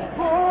well.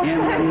 In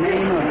the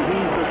name of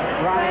Jesus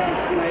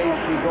Christ, may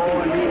you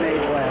go and be made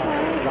well.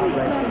 God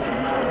bless you.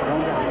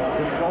 Don't die.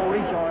 Just go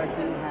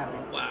rejoicing and happy.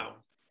 Wow.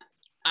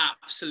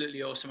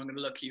 Absolutely awesome. I'm going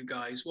to look at you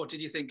guys. What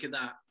did you think of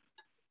that?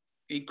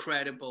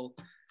 Incredible.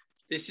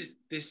 This is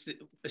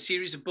a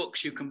series of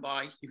books you can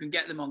buy. You can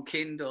get them on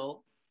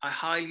Kindle. I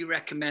highly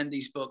recommend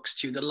these books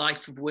to you. The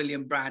Life of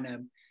William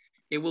Branham.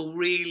 It will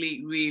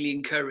really, really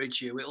encourage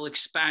you. It will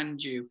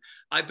expand you.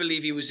 I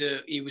believe he was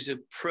a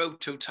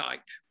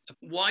prototype.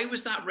 Why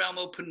was that realm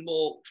open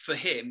more for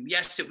him?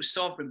 Yes, it was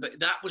sovereign, but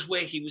that was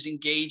where he was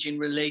engaging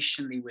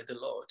relationally with the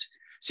Lord.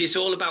 See, it's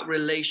all about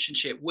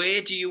relationship.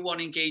 Where do you want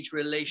to engage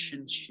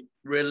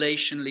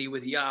relationally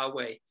with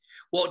Yahweh?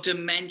 What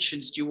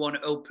dimensions do you want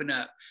to open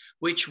up?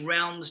 Which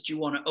realms do you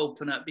want to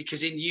open up?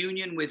 Because in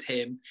union with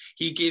him,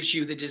 he gives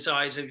you the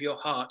desires of your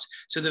heart.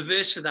 So the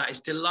verse for that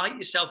is delight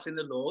yourself in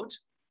the Lord.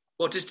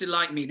 What does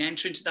delight mean?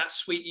 Enter into that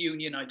sweet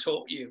union I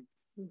taught you.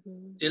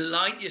 Mm-hmm.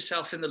 Delight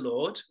yourself in the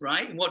Lord,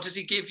 right? And what does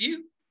he give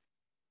you?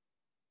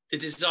 The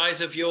desires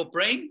of your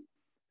brain?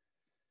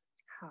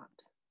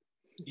 Heart.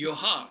 Your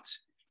heart.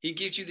 He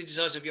gives you the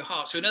desires of your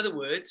heart. So in other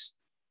words,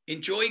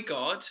 enjoy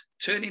God,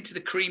 turn into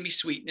the creamy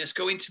sweetness,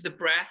 go into the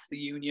breath, the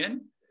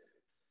union.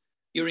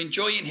 You're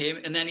enjoying him,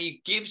 and then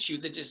he gives you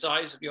the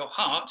desires of your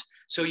heart,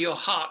 so your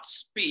heart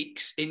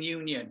speaks in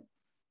union.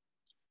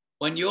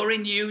 When you're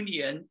in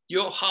union,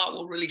 your heart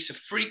will release a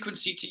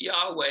frequency to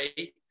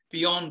Yahweh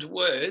beyond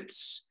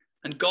words,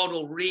 and God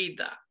will read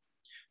that.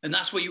 And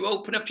that's where you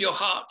open up your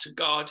heart to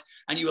God,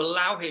 and you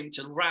allow him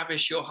to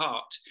ravish your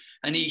heart.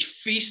 And he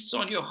feasts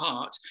on your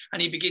heart,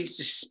 and he begins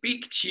to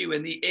speak to you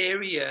in the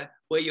area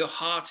where your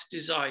heart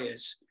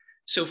desires.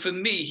 So for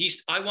me,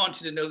 I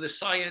wanted to know the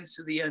science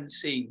of the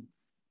unseen.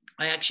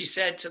 I actually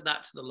said to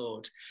the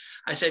Lord,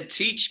 I said,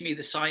 teach me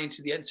the science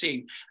of the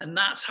unseen. And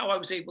that's how I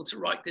was able to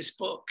write this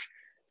book,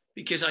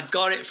 because I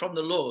got it from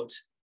the Lord.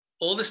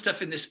 All the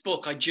stuff in this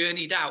book, I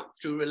journeyed out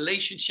through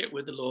relationship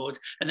with the Lord,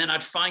 and then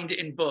I'd find it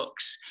in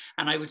books,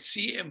 and I would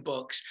see it in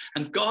books.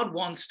 And God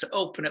wants to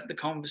open up the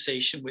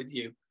conversation with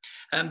you.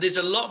 There's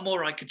a lot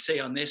more I could say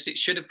on this. It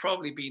should have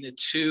probably been a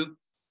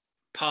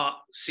 2-part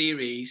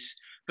series,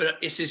 but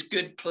it's his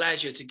good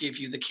pleasure to give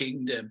you the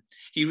kingdom.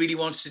 He really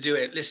wants to do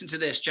it. Listen to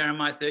this,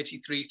 Jeremiah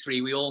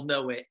 33:3. We all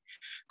know it.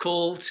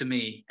 Call to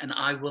me, and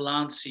I will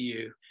answer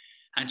you.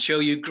 and show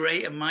you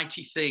great and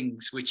mighty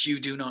things which you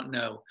do not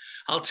know.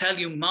 I'll tell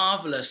you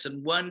marvelous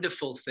and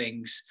wonderful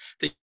things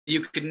that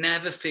you could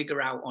never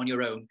figure out on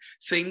your own,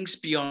 things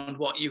beyond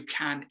what you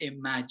can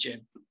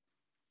imagine.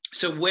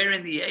 So we're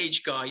in the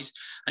age, guys,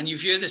 and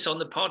you've heard this on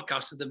the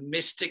podcast, of the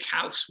mystic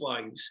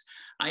housewives.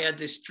 I had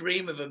this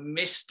dream of a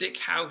mystic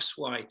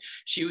housewife.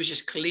 She was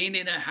just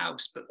cleaning her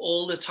house, but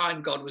all the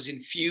time God was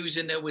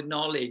infusing her with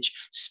knowledge,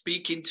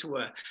 speaking to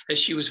her as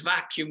she was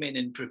vacuuming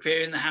and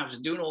preparing the house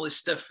and doing all this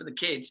stuff for the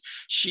kids.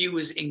 She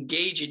was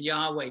engaging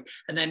Yahweh.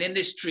 And then in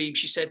this dream,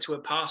 she said to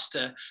her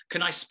pastor,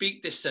 "Can I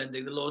speak this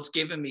Sunday? The Lord's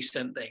given me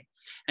something."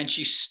 And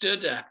she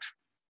stood up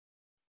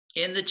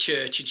in the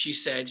church and she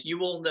said,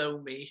 "You all know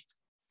me,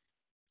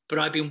 but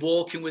I've been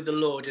walking with the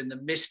Lord in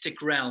the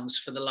mystic realms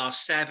for the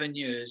last 7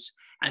 years.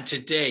 And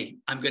today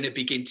I'm going to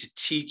begin to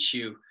teach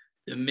you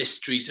the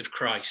mysteries of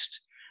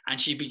Christ." And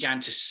she began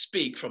to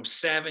speak from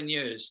 7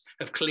 years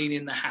of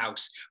cleaning the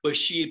house, where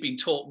she had been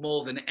taught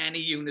more than any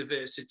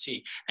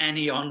university,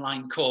 any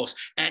online course,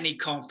 any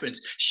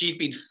conference. She'd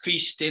been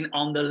feasting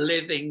on the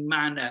living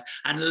manna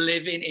and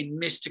living in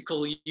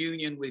mystical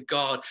union with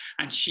God.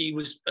 And she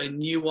was a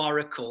new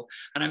oracle.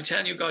 And I'm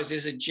telling you guys,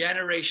 there's a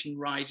generation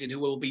rising who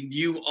will be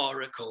new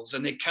oracles,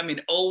 and they're coming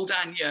old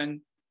and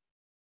young.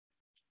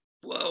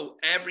 Whoa,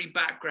 every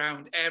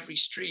background, every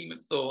stream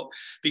of thought,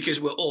 because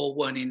we're all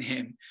one in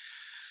him.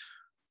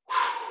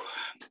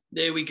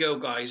 There we go,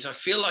 guys. I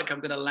feel like I'm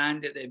going to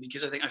land it there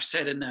because I think I've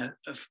said enough.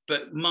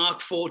 But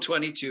Mark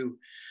 4:22,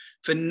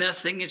 "For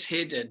nothing is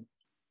hidden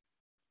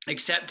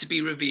except to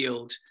be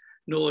revealed,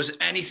 nor has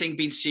anything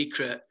been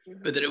secret,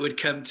 but that it would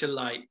come to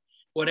light.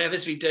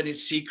 Whatever's been done in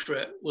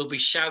secret will be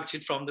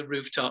shouted from the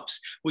rooftops."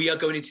 We are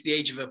going into the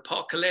age of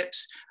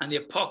apocalypse, and the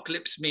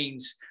apocalypse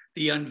means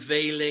the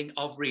unveiling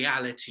of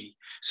reality.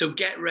 So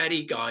get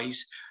ready,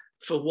 guys,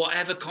 for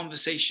whatever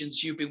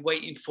conversations you've been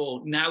waiting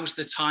for. Now's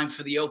the time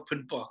for the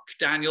open book.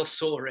 Daniel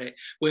saw it,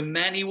 where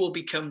many will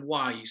become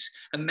wise,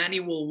 and many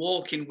will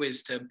walk in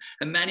wisdom,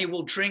 and many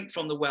will drink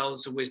from the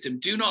wells of wisdom.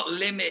 Do not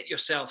limit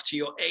yourself to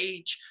your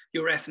age,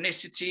 your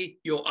ethnicity,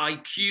 your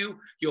IQ,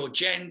 your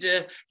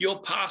gender,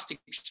 your past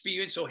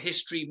experience or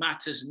history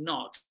matters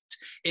not.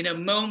 In a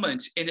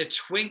moment, in a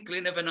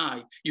twinkling of an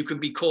eye, you can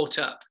be caught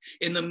up.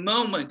 In the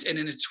moment and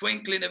in a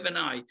twinkling of an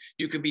eye,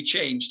 you can be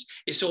changed.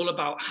 It's all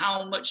about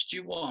how much do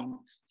you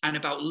want, and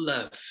about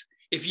love.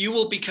 If you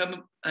will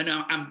become an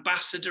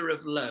ambassador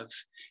of love,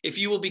 if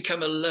you will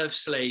become a love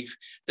slave,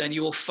 then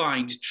you will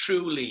find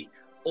truly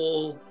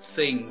all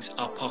things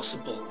are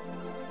possible.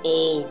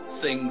 All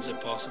things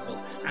are possible,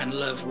 and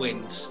love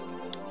wins.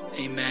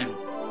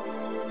 Amen.